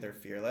tells you they're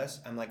fearless,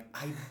 I'm like,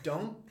 I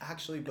don't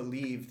actually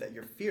believe that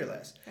you're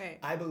fearless. Right.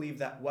 I believe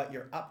that what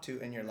you're up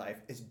to in your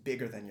life is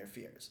bigger than your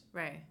fears.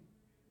 Right.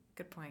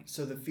 Good point.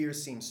 So the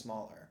fears seem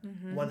smaller.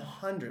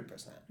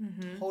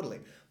 100%. Totally.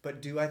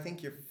 But do I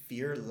think you're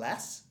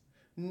fearless?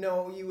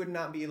 No, you would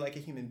not be like a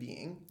human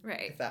being.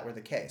 Right. If that were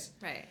the case.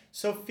 Right.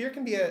 So fear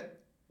can be a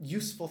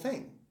useful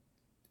thing.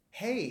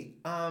 Hey,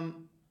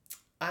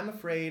 I'm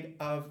afraid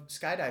of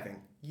skydiving.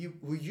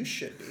 You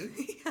should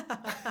be.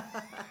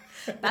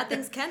 Bad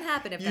things can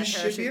happen if you that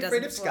parachute should be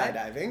afraid of doesn't fly.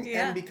 skydiving,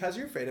 Yeah. and because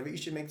you're afraid of it, you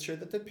should make sure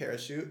that the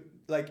parachute,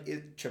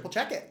 triple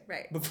check it,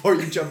 right, before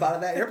you jump out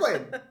of that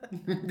airplane.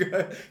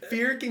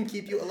 Fear can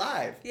keep you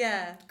alive.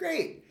 Yeah.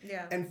 Great.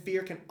 Yeah. And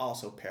fear can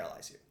also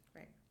paralyze you.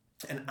 Right.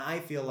 And I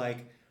feel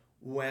like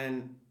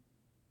when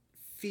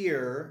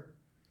fear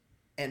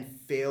and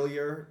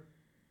failure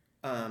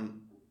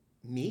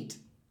meet,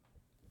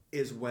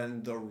 is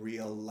when the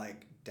real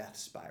death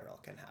spiral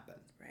can happen.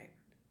 Right.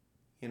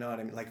 You know what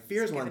I mean? Like,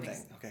 fear is one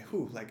thing. Okay,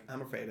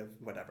 I'm afraid of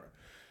whatever.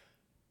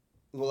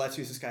 Well, let's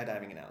use a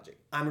skydiving analogy.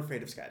 I'm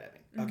afraid of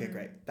skydiving. Okay,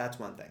 great. That's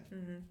one thing.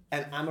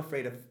 And I'm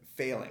afraid of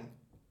failing.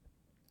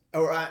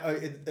 Or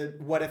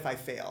what if I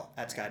fail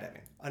at skydiving?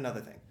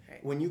 Another thing.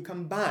 Right. When you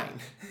combine,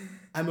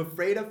 I'm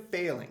afraid of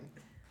failing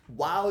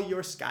while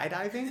you're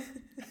skydiving.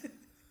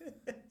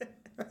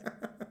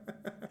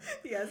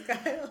 Yes,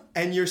 Kyle.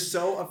 And you're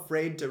so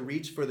afraid to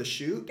reach for the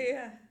chute.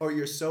 Yeah. Or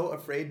you're so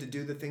afraid to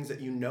do the things that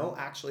you know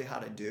actually how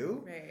to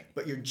do. Right.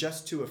 But you're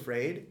just too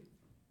afraid.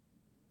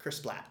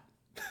 Kersplat.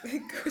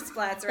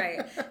 Kersplat's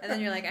right. And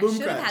then you're like, I Boom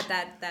should have crunch.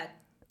 had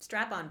that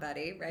strap-on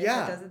buddy, right?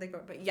 Yeah. That doesn't think,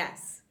 but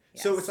yes.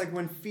 So it's like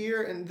when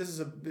fear, and this is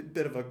a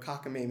bit of a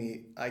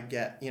cockamamie, I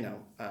get,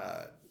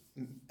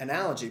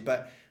 analogy,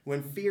 but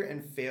when fear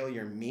and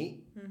failure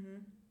meet,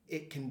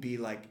 it can be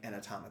like an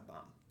atomic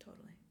bomb.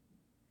 Totally.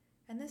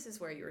 And this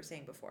is where you were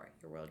saying before,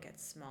 your world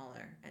gets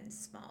smaller and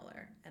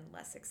smaller and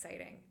less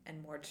exciting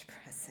and more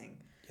depressing,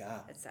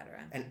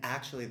 etc. And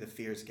actually the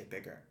fears get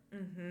bigger.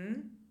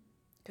 Mm-hmm.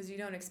 Because you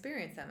don't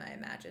experience them, I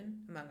imagine,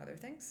 among other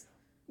things.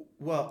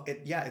 Well,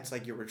 it's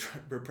like you're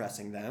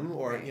repressing them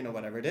or,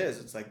 whatever it is.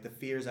 It's like the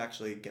fears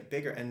actually get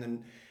bigger. And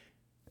then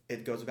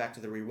it goes back to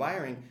the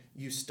rewiring.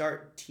 You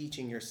start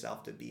teaching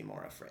yourself to be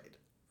more afraid.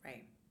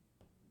 Right.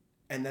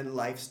 And then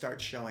life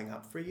starts showing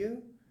up for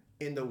you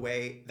in the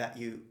way that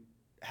you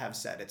have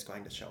said it's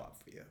going to show up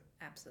for you.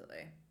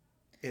 Absolutely.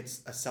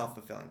 It's a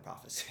self-fulfilling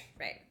prophecy.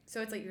 Right. So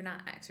it's like you're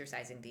not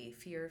exercising the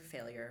fear of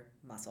failure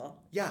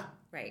muscle. Yeah.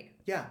 Right.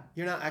 Yeah.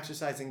 You're not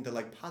exercising the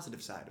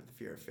positive side of the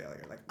fear of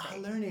failure.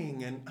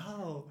 Learning and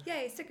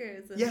yay,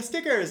 stickers.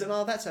 Stickers and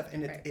all that stuff.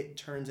 And it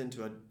turns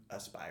into a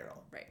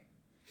spiral. Right.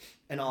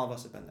 And all of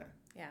us have been there.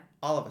 Yeah.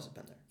 All of us have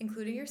been there.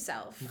 Including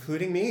yourself.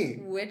 Including me.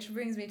 Which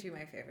brings me to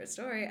my favorite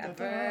story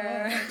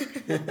ever.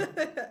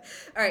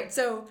 All right.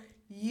 So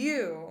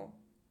you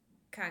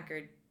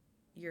conquered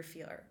your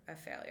fear of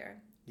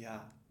failure. Yeah.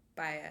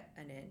 By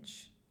an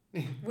inch,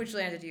 which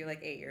landed you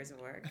 8 years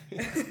of work.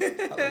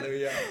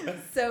 Hallelujah.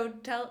 So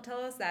tell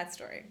us that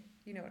story.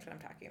 You know what I'm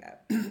talking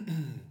about.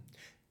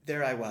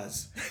 There I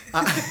was.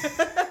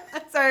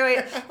 Sorry,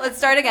 wait. Let's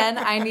start again.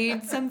 I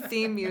need some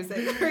theme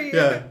music for you.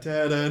 Yeah.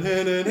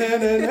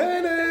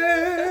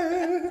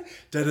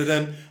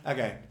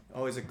 Okay.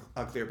 Always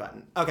a clear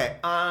button. Okay.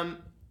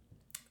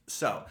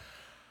 So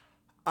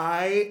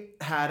I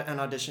had an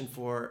audition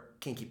for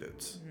Kinky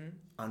Boots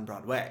on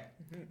Broadway.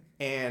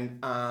 And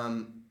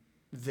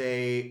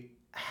they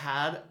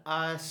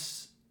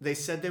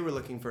said they were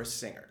looking for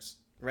singers,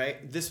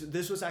 right?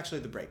 This was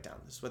actually the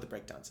breakdown. This is what the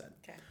breakdown said.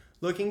 Okay.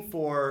 Looking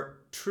for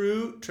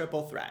true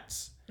triple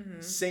threats.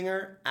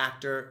 Singer,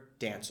 actor,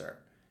 dancer.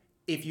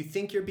 If you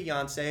think you're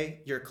Beyonce,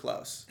 you're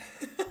close.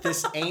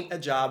 This ain't a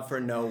job for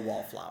no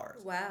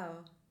wallflowers.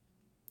 Wow.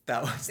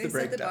 That was the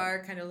breakdown. They set the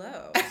bar kind of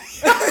low.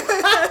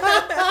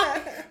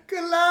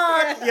 Good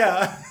luck.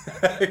 Yeah.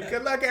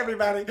 Good luck,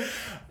 everybody.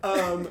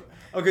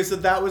 Okay, so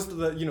that was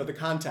the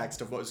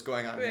context of what was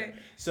going on here.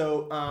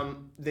 So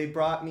they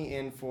brought me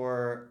in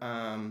for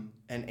an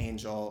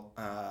angel,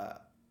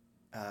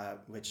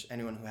 which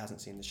anyone who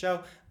hasn't seen the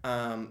show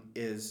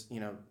is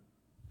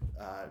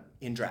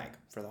in drag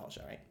for the whole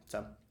show, right?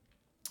 So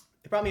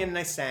they brought me in and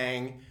I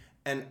sang,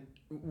 and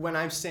when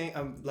I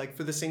sang,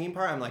 for the singing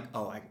part, I'm like,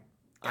 oh, I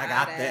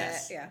got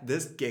this. Yeah.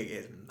 This gig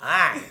is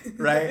mine,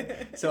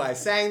 right? So I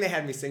sang. They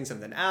had me sing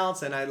something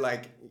else, and I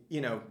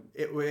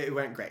it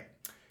went great.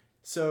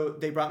 So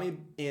they brought me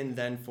in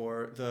then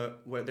for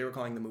what they were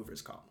calling the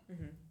movers call.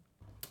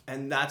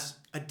 And that's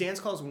a dance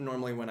call is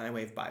normally when I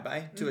wave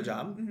bye-bye to a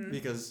job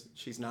because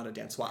she's not a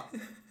dance swap.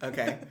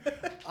 Okay.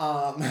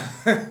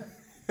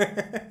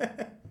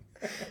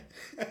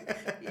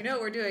 You know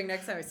what we're doing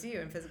next time I see you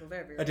in physical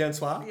therapy. Right? A dance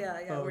swap?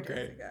 Yeah, oh, we're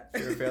great. dancing that.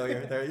 Fear of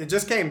failure. There. It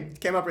just came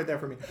up right there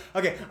for me.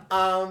 Okay.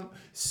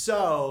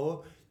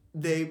 So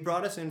they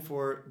brought us in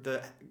for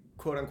the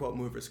quote-unquote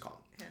movers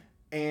call. Yeah.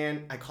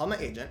 And I called my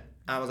agent.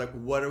 I was like,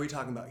 what are we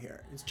talking about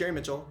here? It's Jerry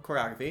Mitchell,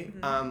 choreography.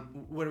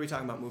 What are we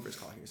talking about movers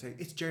call here? So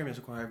it's Jerry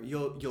Mitchell, choreography.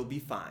 You'll be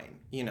fine.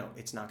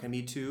 It's not going to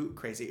be too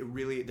crazy.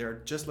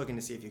 They're just looking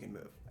to see if you can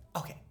move.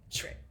 Okay,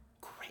 sure.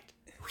 Great.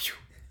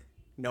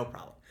 No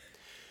problem.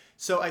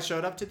 So I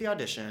showed up to the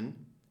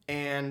audition,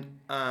 and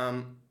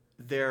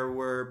there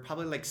were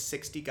probably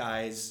 60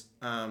 guys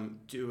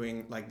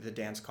doing the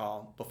dance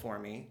call before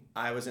me.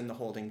 I was in the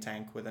holding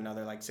tank with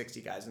another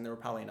 60 guys, and there were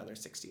probably another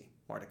 60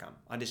 more to come,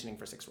 auditioning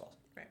for 6 roles.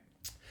 Right.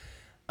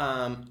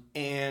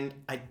 And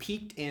I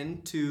peeked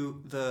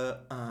into the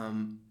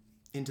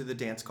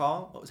dance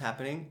call, what was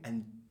happening,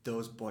 and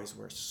those boys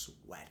were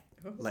sweating,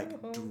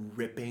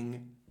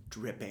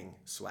 dripping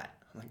sweat.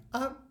 I'm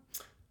like,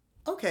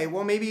 okay,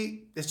 well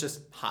maybe it's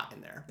just hot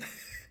in there.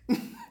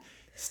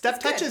 Step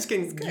touches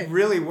can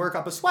really work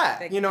up a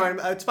sweat.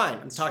 It's fine.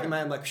 I'm talking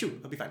about. I'm like,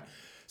 phew, I'll be fine.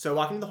 So I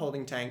walk into the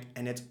holding tank,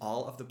 and it's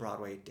all of the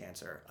Broadway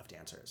dancer of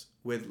dancers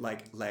with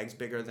legs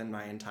bigger than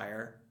my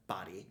entire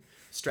body,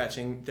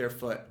 stretching their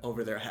foot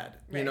over their head.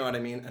 Right. You know what I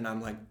mean? And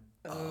I'm like,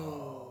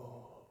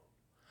 oh.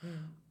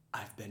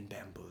 I've been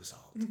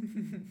bamboozled.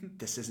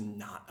 This is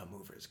not a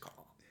mover's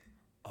call.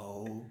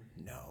 Oh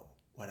no,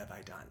 what have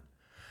I done?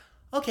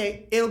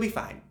 Okay, it'll be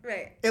fine.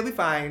 Right. It'll be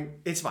fine.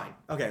 It's fine.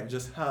 Okay,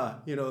 just, and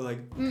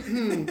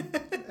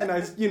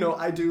I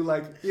do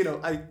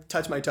I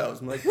touch my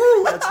toes. I'm like,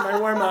 woo, that's my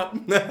warm up.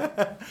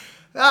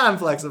 I'm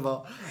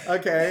flexible.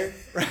 Okay.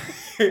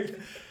 Right.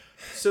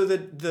 So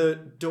the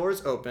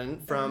doors open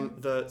from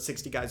the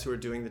 60 guys who are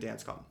doing the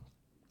dance call.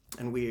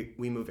 And we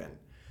move in.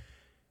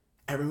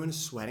 Everyone is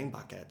sweating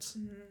buckets.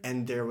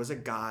 And there was a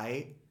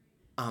guy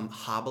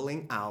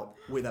hobbling out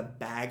with a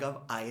bag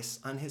of ice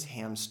on his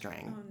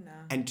hamstring. Oh, no.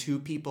 And 2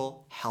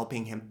 people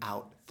helping him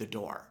out the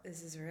door.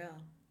 This is real.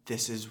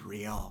 This is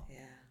real. Yeah.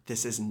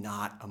 This is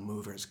not a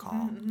mover's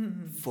call.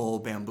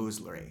 Full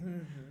bamboozlery.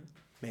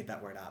 Made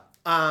that word up.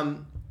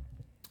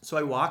 So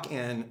I walk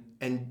in,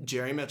 and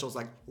Jerry Mitchell's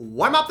like,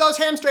 warm up those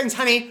hamstrings,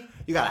 honey.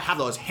 You gotta have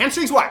those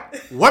hamstrings wet.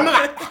 Warm them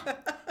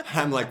up.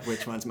 I'm like,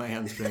 which one's my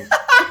hamstring?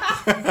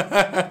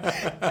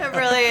 I'm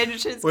really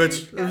interested.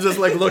 Which I'm just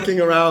like looking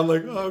around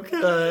like,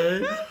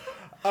 okay.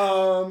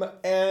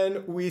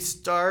 And we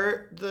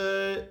start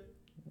it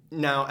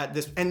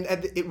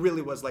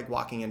really was like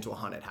walking into a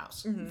haunted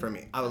house for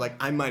me. I was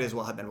like, I might as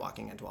well have been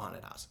walking into a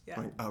haunted house. Yeah.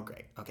 I'm like, oh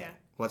great, okay. Yeah.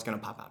 What's gonna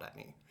pop out at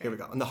me? Here we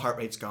go. And the heart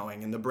rate's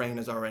going and the brain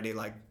is already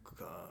like,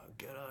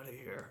 get out of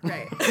here.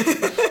 Right.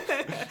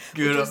 Get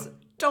Which is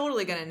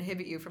totally going to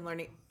inhibit you from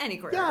learning any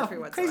choreography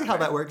whatsoever. Crazy how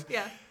that works.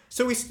 Yeah.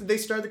 So they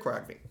started the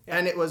choreography,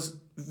 and it was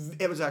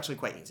actually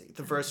quite easy.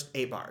 The first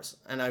 8 bars,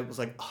 and I was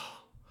like, oh,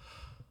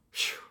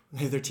 phew,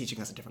 they're teaching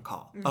us a different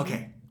call.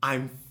 Okay,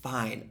 I'm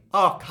fine.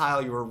 Oh,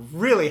 Kyle, you were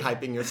really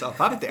hyping yourself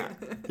up there.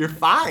 You're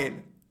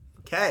fine.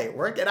 Okay,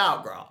 work it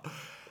out, girl.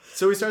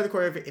 So we started the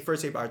choreography,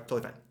 first 8 bars,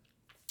 totally fine.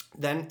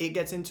 Then it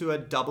gets into a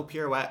double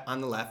pirouette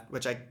on the left,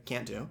 which I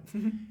can't do,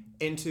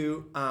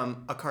 into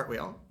a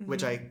cartwheel,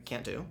 which I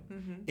can't do,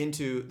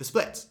 into the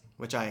splits,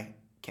 which I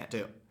can't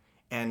do,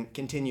 and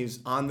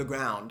continues on the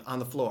ground, on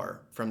the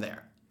floor from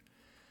there.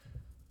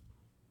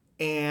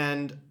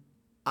 And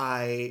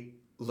I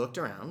looked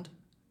around,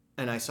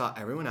 and I saw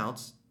everyone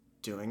else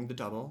doing the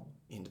double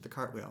into the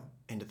cartwheel,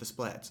 into the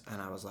splits,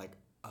 and I was like,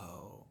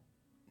 oh,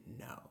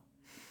 no.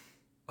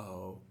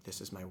 Oh,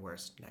 this is my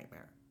worst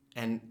nightmare.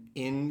 And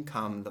in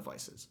come the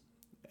voices.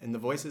 And the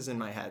voices in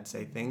my head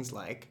say things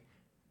like,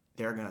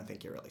 they're going to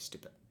think you're really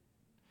stupid.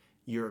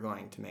 You're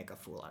going to make a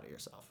fool out of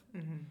yourself.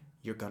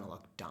 You're going to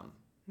look dumb.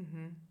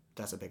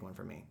 That's a big one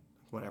for me.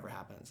 Whatever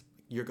happens,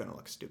 you're going to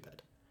look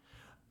stupid.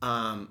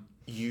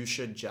 You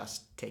should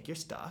just take your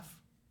stuff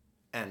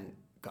and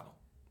go.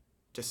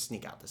 Just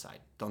sneak out the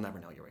side. They'll never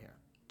know you were here.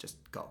 Just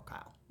go,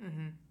 Kyle.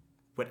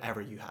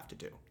 Whatever you have to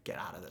do, get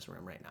out of this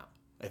room right now.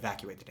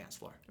 Evacuate the dance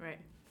floor. Right.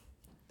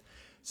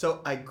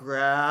 So I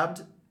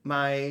grabbed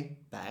my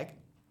bag,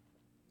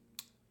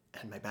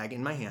 had my bag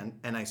in my hand,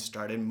 and I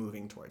started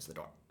moving towards the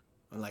door.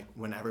 And like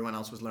when everyone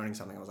else was learning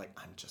something, I was like,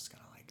 I'm just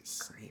gonna like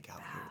sneak out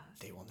here.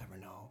 They will never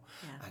know.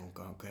 Yeah. I'm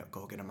gonna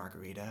go get a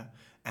margarita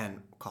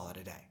and call it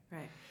a day.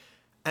 Right.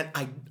 And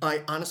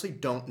I honestly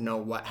don't know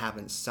what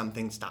happened.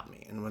 Something stopped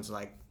me and was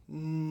like,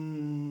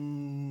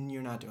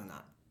 you're not doing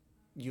that.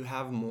 You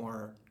have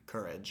more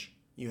courage.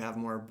 You have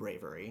more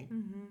bravery.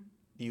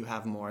 You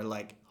have more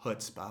like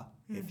chutzpah,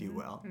 if you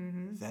will,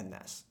 than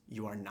this.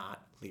 You are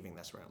not leaving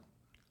this room.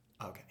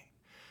 Okay.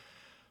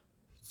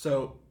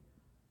 So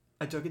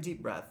I took a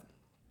deep breath,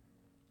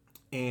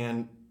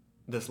 and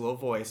this little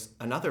voice,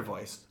 another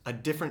voice, a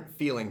different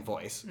feeling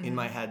voice in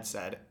my head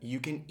said,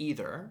 you can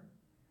either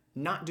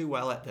not do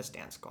well at this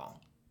dance call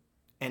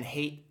and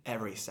hate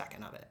every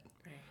second of it,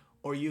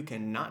 or you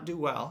can not do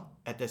well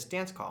at this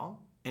dance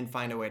call and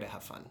find a way to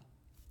have fun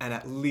and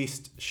at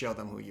least show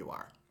them who you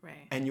are.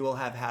 Right. And you will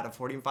have had a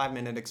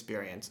 45-minute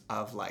experience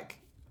of like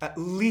at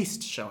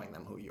least showing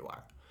them who you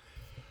are.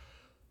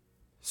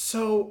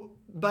 So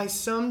by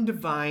some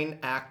divine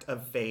act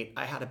of fate,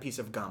 I had a piece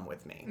of gum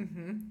with me.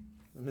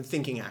 I'm a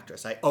thinking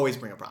actress. I always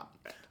bring a prop.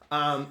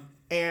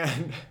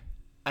 And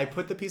I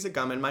put the piece of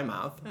gum in my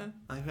mouth.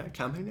 I'm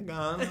chomping the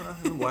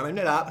gum, warming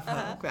it up.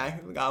 Okay,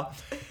 here we go.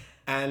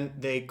 And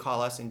they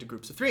call us into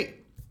groups of 3.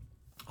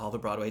 All the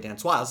Broadway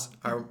dansoises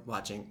are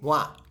watching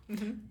moi.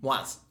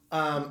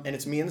 And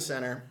it's me in the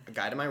center, a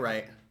guy to my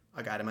right,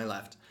 a guy to my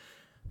left.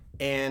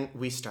 And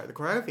we start the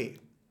choreography.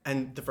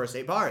 And the first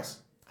 8 bars,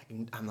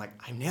 I'm like,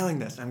 I'm nailing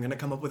this. I'm going to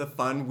come up with a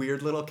fun,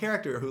 weird little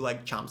character who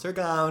like chomps her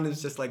gum and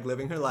is just like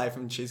living her life.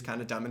 And she's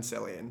kind of dumb and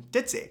silly and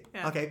ditzy.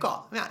 Yeah. Okay,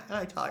 cool. Yeah,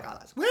 I totally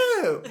got this.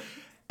 Woo!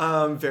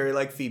 Very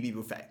like Phoebe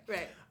Buffay.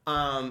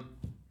 Right.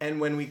 And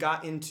when we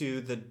got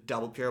into the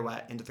double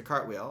pirouette, into the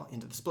cartwheel,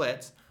 into the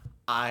splits,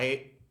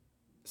 I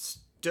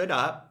stood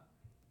up,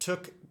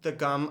 took the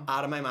gum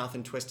out of my mouth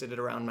and twisted it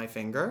around my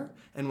finger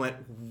and went,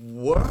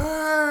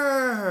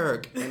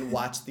 work! And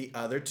watched the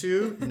other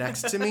 2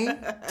 next to me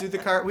do the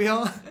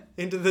cartwheel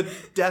into the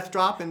death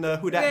drop in the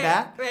who dat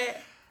dat. Right.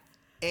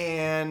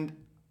 And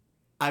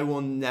I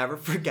will never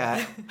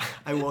forget,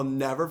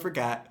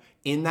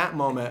 in that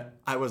moment,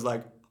 I was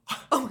like,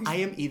 I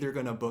am either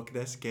going to book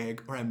this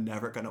gig or I'm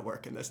never going to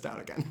work in this town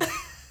again.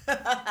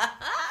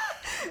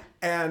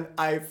 And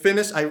I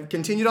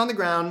continued on the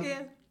ground,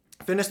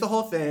 finished the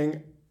whole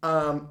thing.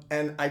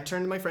 And I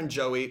turned to my friend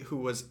Joey, who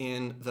was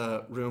in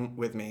the room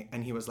with me,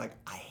 and he was like,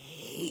 I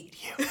hate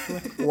you.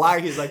 Like,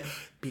 why? He's like,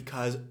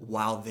 because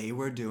while they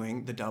were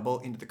doing the double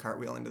into the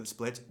cartwheel, into the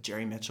splits,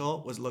 Jerry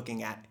Mitchell was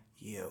looking at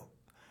you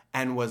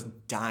and was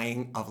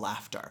dying of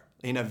laughter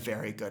in a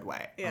very good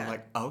way. Yeah. I'm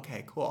like,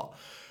 okay, cool.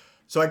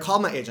 So I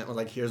called my agent. I was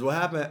like, here's what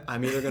happened.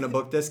 I'm either going to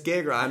book this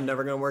gig or I'm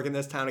never going to work in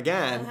this town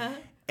again.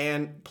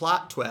 And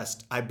plot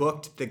twist, I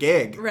booked the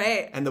gig.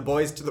 Right. And the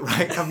boys to the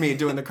right of me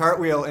doing the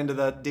cartwheel into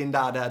the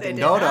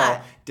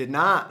din-da-da-din-do-do did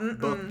not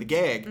book the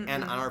gig.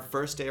 And on our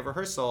first day of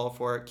rehearsal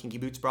for Kinky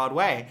Boots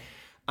Broadway,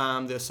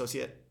 the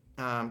associate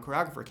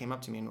choreographer came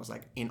up to me and was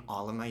like, in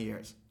all of my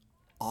years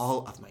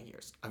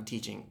of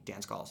teaching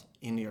dance calls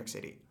in New York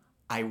City,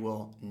 I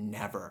will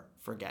never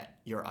forget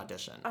your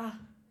audition.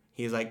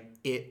 He's like,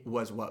 it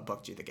was what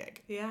booked you the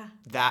gig. Yeah.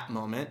 That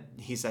moment,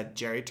 he said,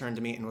 Jerry turned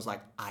to me and was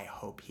like, I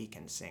hope he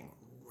can sing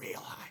real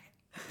high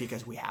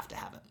because we have to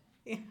have him.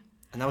 Yeah.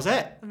 And that was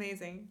it.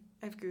 Amazing.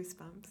 I have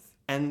goosebumps.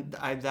 And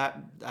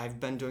I've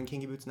been doing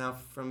Kinky Boots now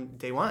from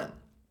day one.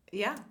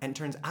 Yeah. And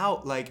turns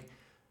out, like,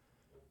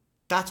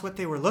 that's what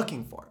they were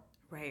looking for.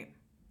 Right.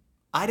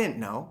 I didn't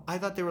know. I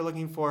thought they were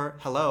looking for,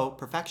 hello,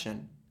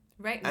 perfection.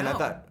 Right. And no. I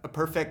thought a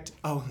perfect,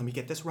 let me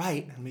get this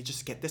right. Let me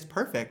just get this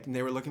perfect. And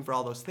they were looking for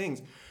all those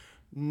things.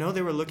 No,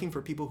 they were looking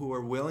for people who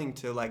were willing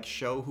to, like,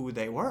 show who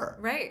they were.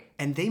 Right.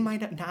 And they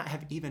might not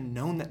have even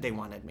known that they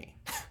wanted me.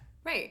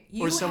 Right.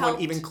 Or someone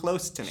helped even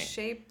close to me.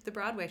 shape the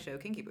Broadway show,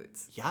 Kinky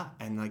Boots. Yeah,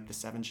 and, like, the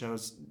 7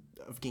 shows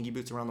of Kinky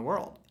Boots around the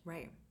world.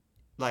 Right.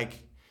 Like,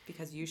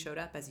 Because you showed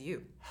up as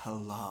you.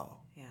 hello.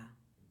 Yeah.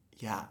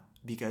 Yeah,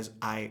 because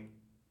I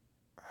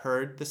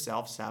heard the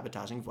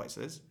self-sabotaging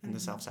voices, and the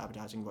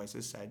self-sabotaging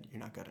voices said,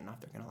 you're not good enough,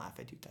 they're going to laugh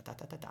at you,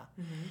 da-da-da-da-da.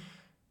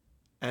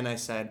 And I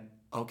said,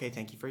 okay,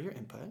 thank you for your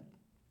input.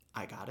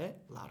 I got it,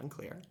 loud and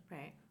clear.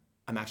 Right.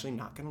 I'm actually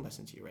not going to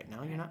listen to you right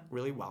now. You're not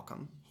really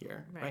welcome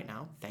here right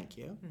now. Thank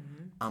you.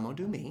 I'm going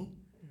to do me,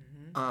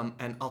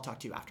 and I'll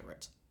talk to you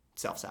afterwards.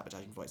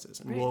 Self-sabotaging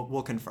voices, and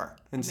we'll confer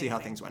and see how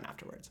things went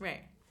afterwards.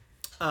 Right.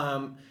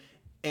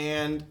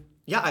 And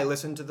yeah, I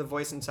listened to the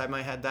voice inside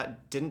my head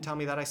that didn't tell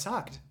me that I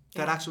sucked.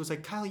 That actually was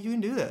like, Kyle, you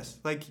can do this.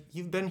 Like,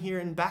 you've been here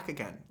and back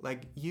again.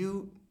 Like,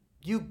 you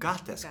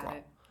got this, girl.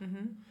 it.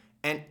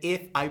 And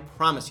I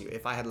promise you,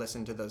 if I had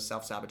listened to those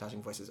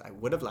self-sabotaging voices, I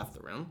would have left the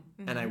room,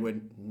 and I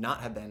would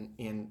not have been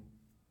in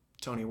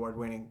Tony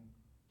Award-winning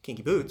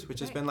Kinky Boots, which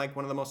has been like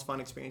one of the most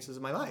fun experiences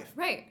of my life.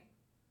 Right.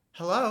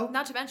 Hello.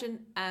 Not to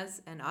mention,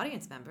 as an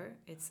audience member,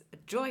 it's a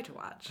joy to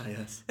watch.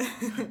 Yes.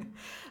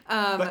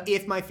 But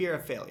if my fear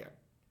of failure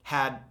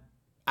had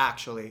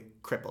actually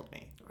crippled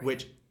me,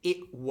 which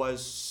it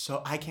was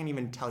so, I can't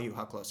even tell you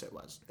how close it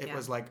was. It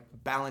was like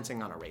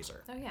balancing on a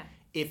razor. Oh, yeah.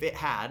 If it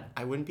had,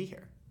 I wouldn't be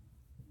here.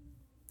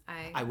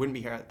 I I wouldn't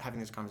be here having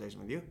this conversation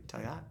with you, I'll tell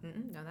you that.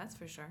 no, that's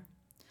for sure.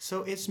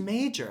 So it's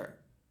major.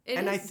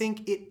 It I is.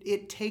 think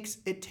it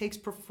takes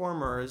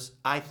performers,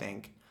 I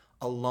think,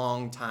 a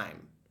long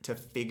time to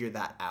figure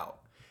that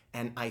out.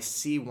 And I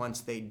see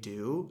once they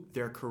do,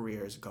 their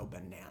careers go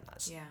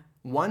bananas. Yeah.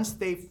 Once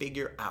they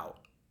figure out,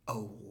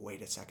 oh,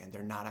 wait a second,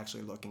 they're not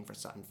actually looking for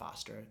Sutton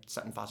Foster.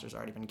 Sutton Foster's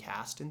already been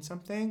cast in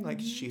something. Like,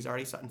 she's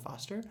already Sutton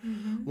Foster.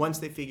 Once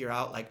they figure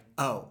out, like,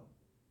 oh,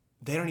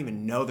 they don't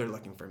even know they're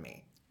looking for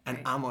me. And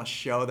I'm going to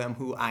show them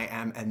who I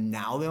am, and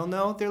now they'll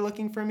know they're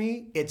looking for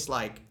me. It's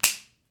like,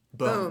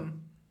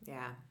 boom.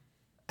 Yeah.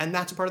 And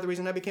that's a part of the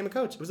reason I became a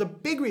coach. It was a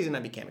big reason I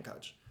became a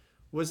coach.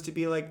 Was to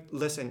be like,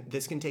 listen,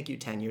 this can take you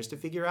 10 years to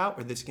figure out,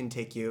 or this can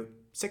take you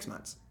 6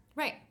 months.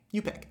 Right.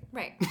 You pick.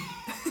 Right.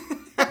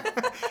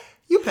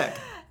 You pick.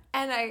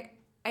 And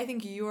I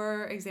think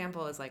your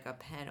example is like a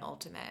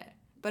penultimate.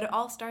 But it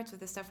all starts with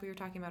the stuff we were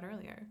talking about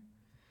earlier.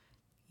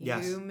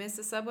 Yes. You miss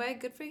the subway,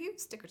 good for you,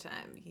 sticker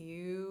time.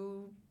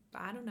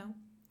 I don't know.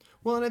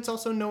 Well, and it's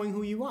also knowing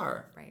who you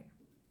are. Right.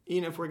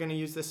 You know, if we're going to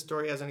use this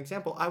story as an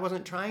example, I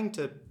wasn't trying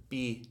to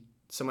be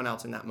someone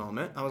else in that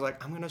moment. I was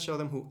like, I'm going to show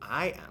them who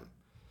I am.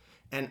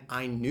 And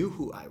I knew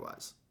who I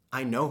was.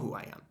 I know who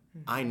I am.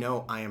 I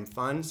know I am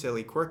fun,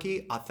 silly,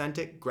 quirky,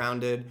 authentic,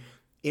 grounded,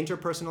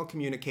 interpersonal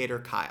communicator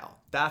Kyle.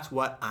 That's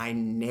what I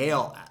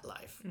nail at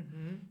life.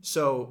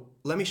 So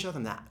let me show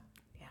them that.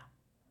 Yeah.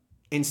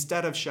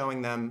 Instead of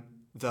showing them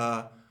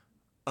the,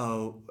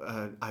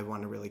 I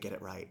want to really get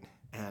it right.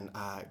 And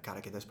I got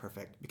to get this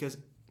perfect. Because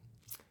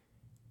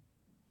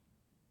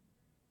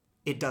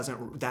that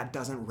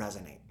doesn't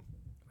resonate.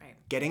 Right.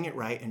 Getting it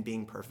right and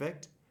being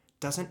perfect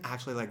doesn't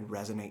actually like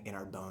resonate in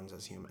our bones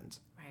as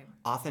humans. Right.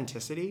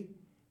 Authenticity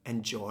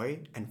and joy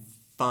and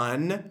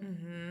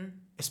fun,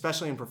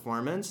 especially in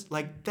performance,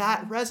 like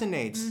that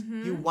resonates.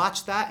 You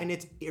watch that and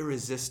it's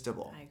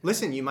irresistible.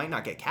 Listen, you might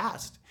not get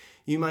cast.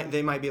 They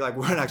might be like,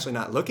 we're actually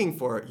not looking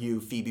for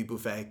you, Phoebe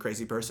Buffay,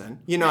 crazy person.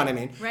 You know what I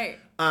mean? Right.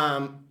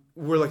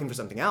 We're looking for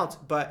something else.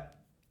 But,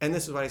 and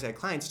this is what I say to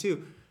clients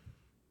too,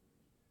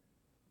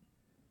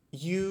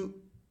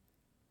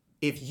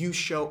 if you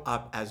show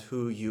up as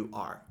who you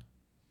are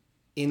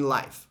in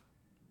life,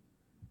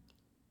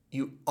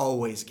 you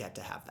always get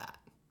to have that.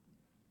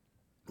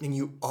 And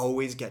you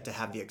always get to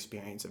have the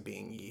experience of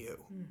being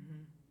you.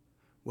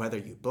 Whether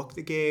you book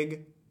the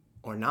gig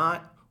or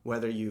not,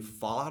 whether you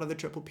fall out of the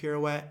triple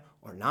pirouette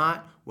or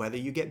not, whether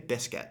you get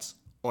biscuits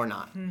or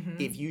not.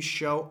 If you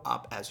show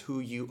up as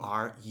who you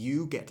are,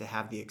 you get to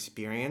have the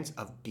experience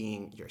of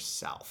being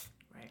yourself.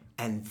 Right.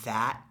 And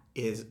that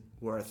is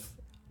worth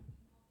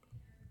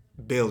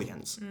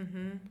billions.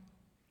 And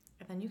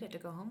then you get to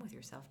go home with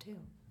yourself too.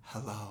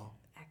 Hello.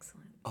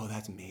 Excellent. Oh,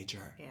 that's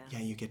major. Yeah.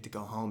 You get to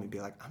go home and be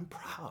like, I'm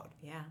proud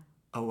Yeah.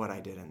 of what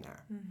I did in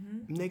there.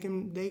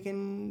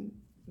 And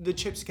the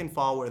chips can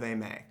fall where they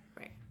may.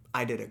 Right.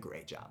 I did a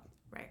great job.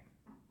 Right.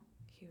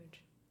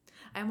 Huge.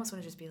 I almost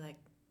want to just be like,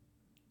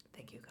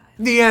 thank you, Kyle.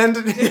 The end.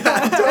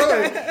 Yeah,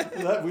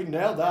 totally. We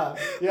nailed that.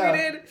 Yeah. We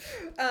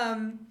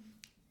did.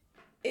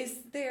 Is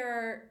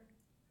there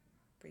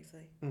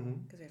briefly, Mm-hmm.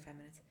 because we have 5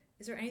 minutes.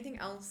 Is there anything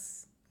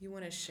else you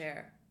want to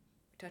share?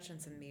 Touch on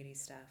some meaty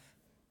stuff.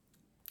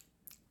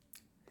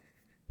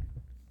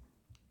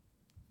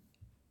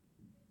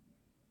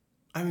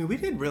 I mean, we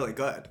did really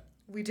good.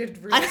 We did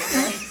really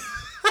good.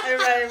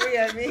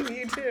 I mean,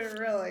 you did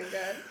really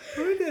good.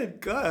 We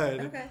did good.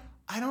 Okay.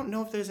 I don't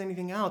know if there's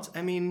anything else.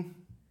 I mean,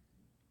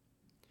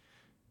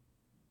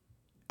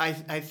 I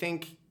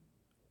think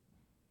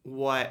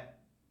what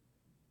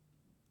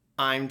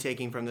I'm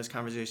taking from this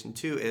conversation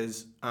too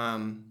is,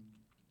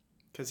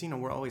 because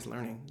we're always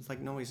learning. It's like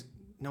no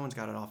one's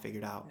got it all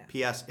figured out. No.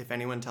 P.S. If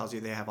anyone tells you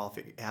they have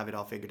it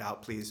all figured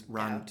out, please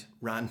run,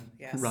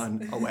 Yes.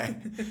 run away.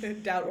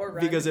 Doubt or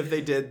run. Because if they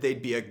did,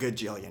 they'd be a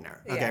gajillionaire.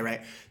 Okay, Yeah.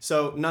 right?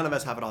 So none of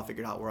us have it all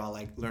figured out. We're all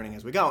like learning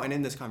as we go. And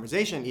in this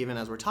conversation, even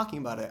as we're talking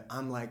about it,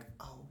 I'm like,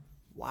 oh,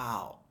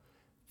 wow.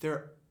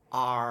 There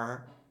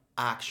are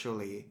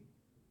actually,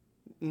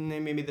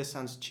 maybe this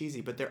sounds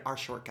cheesy, but there are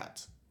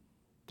shortcuts.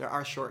 There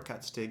are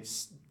shortcuts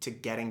to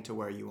getting to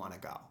where you want to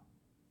go.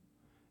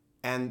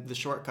 And the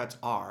shortcuts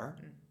are,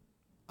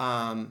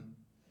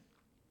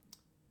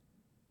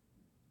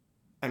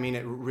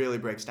 it really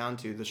breaks down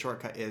to the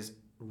shortcut is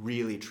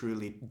really,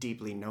 truly,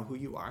 deeply know who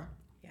you are.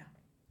 Yeah.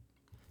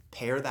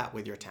 Pair that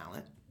with your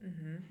talent,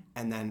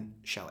 and then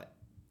show it.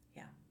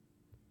 Yeah.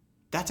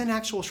 That's an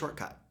actual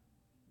shortcut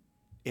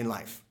in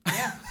life.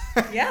 Yeah.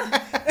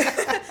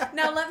 Yeah.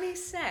 Now let me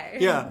say.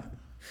 Yeah.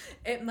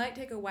 It might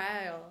take a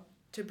while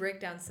to break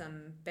down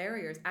some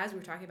barriers, as we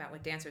were talking about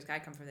with dancers. I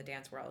come from the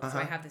dance world, so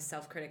I have this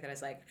self-critic that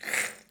is like,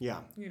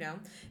 Yeah.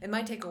 It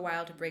might take a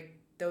while to break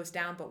those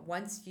down, but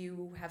once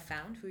you have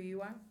found who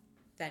you are,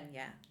 then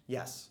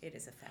Yes. it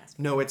is a fast.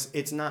 No,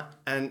 it's not,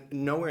 and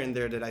nowhere in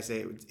there did I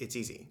say it's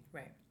easy.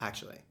 Right.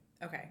 Actually,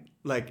 Okay.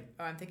 like,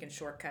 Oh, I'm thinking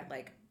shortcut,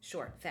 like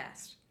short,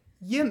 fast.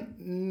 yeah,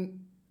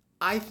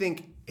 I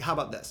think. How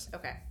about this?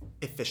 Okay.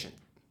 Efficient.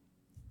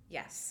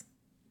 Yes.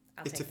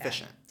 I'll It's take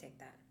efficient. That. Take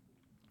that.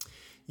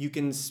 You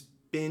can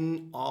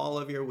spin all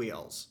of your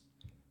wheels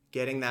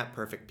getting that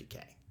perfect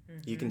PK.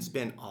 You can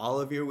spin all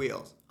of your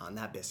wheels on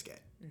that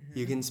biscuit.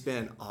 You can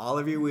spin all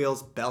of your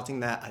wheels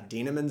belting that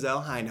Adina Menzel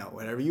high note,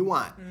 whatever you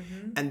want.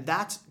 And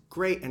that's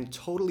great and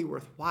totally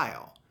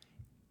worthwhile.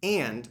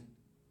 And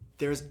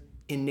there's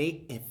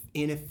innate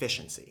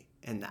inefficiency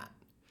in that.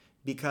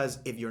 Because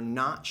if you're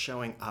not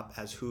showing up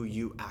as who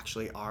you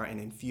actually are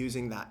and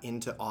infusing that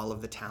into all of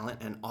the talent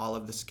and all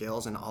of the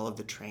skills and all of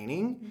the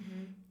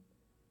training,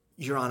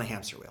 you're on a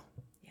hamster wheel.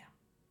 Yeah.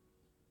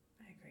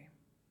 I agree.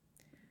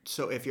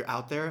 So if you're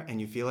out there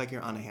and you feel like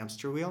you're on a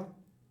hamster wheel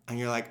and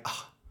you're like,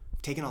 oh,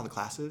 I've taken all the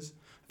classes,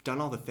 I've done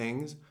all the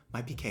things,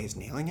 my PK is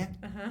nailing it.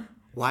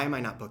 Why am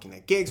I not booking the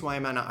gigs? Why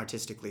am I not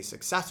artistically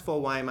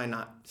successful? Why am I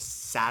not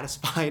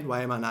satisfied?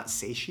 Why am I not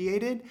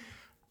satiated?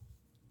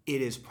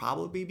 It is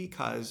probably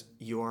because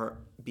you're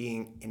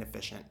being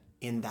inefficient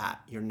in that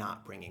you're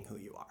not bringing who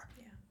you are.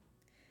 Yeah.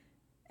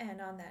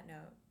 And on that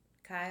note,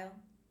 Kyle,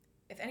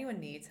 if anyone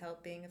needs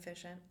help being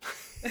efficient,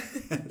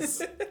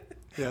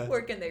 Yes.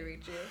 where can they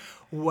reach you?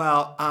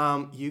 Well,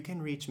 you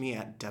can reach me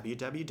at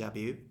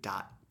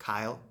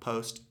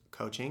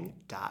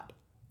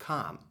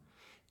www.kylepostcoaching.com.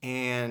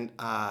 And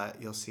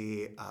you'll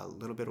see a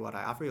little bit of what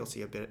I offer. You'll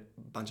see a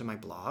bunch of my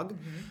blog.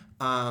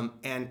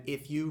 And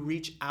if you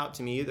reach out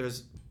to me,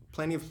 there's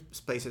plenty of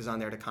places on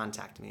there to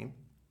contact me.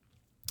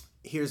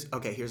 Here's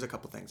a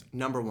couple things.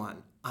 Number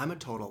one, I'm a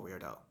total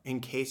weirdo, in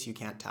case you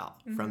can't tell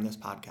from this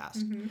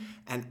podcast.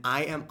 And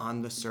I am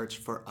on the search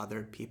for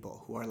other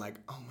people who are like,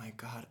 oh my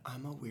God,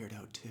 I'm a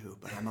weirdo too,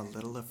 but I'm a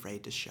little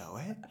afraid to show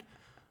it.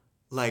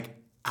 Like,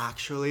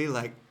 actually,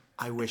 like,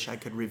 I wish I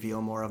could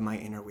reveal more of my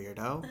inner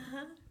weirdo.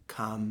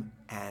 Come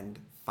and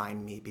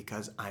find me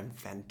because I'm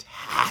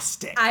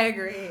fantastic I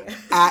agree.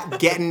 at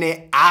getting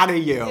it out of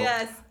you.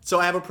 Yes.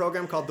 So I have a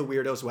program called The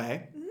Weirdo's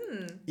Way.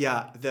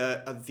 Yeah,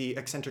 the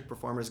Eccentric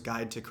Performer's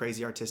Guide to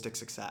Crazy Artistic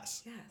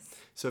Success. Yes.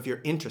 So if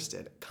you're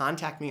interested,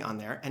 contact me on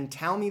there and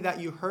tell me that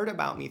you heard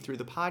about me through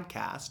the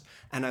podcast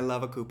and I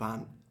love a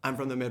coupon. I'm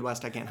from the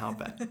Midwest, I can't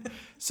help it.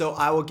 So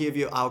I'll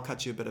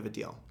cut you a bit of a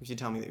deal if you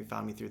tell me that you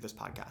found me through this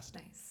podcast.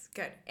 Nice.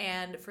 Good.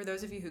 And for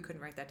those of you who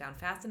couldn't write that down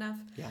fast enough,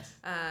 Yes.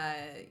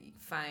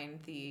 find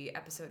the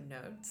episode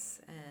notes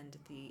and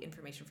the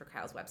information for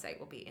Kyle's website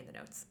will be in the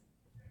notes.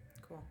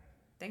 Cool.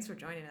 Thanks for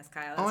joining us,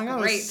 Kyle. Oh my God,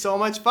 it great. was so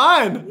much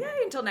fun.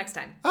 Yay, until next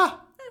time.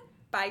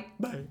 Bye.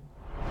 Bye.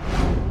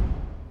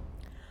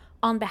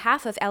 On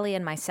behalf of Ellie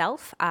and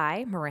myself,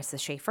 I, Marissa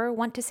Schaefer,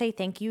 want to say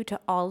thank you to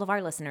all of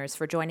our listeners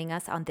for joining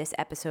us on this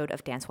episode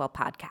of Dancewell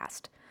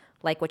Podcast.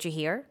 Like what you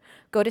hear?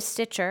 Go to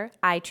Stitcher,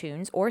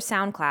 iTunes, or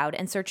SoundCloud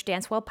and search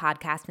Dancewell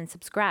Podcast and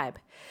subscribe.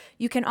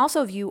 You can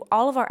also view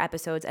all of our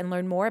episodes and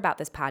learn more about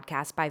this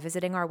podcast by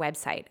visiting our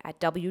website at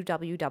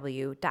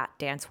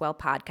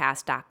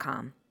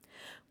www.dancewellpodcast.com.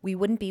 We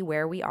wouldn't be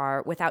where we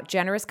are without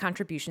generous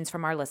contributions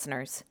from our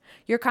listeners.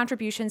 Your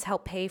contributions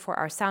help pay for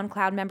our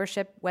SoundCloud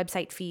membership,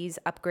 website fees,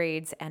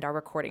 upgrades, and our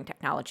recording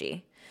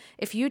technology.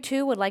 If you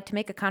too would like to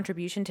make a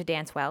contribution to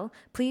Dancewell,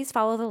 please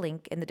follow the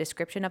link in the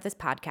description of this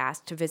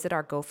podcast to visit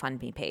our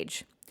GoFundMe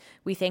page.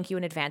 We thank you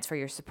in advance for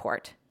your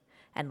support.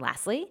 And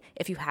lastly,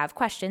 if you have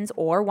questions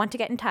or want to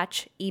get in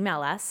touch,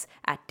 email us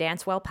at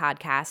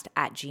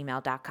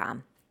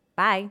dancewellpodcast@gmail.com.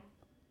 Bye.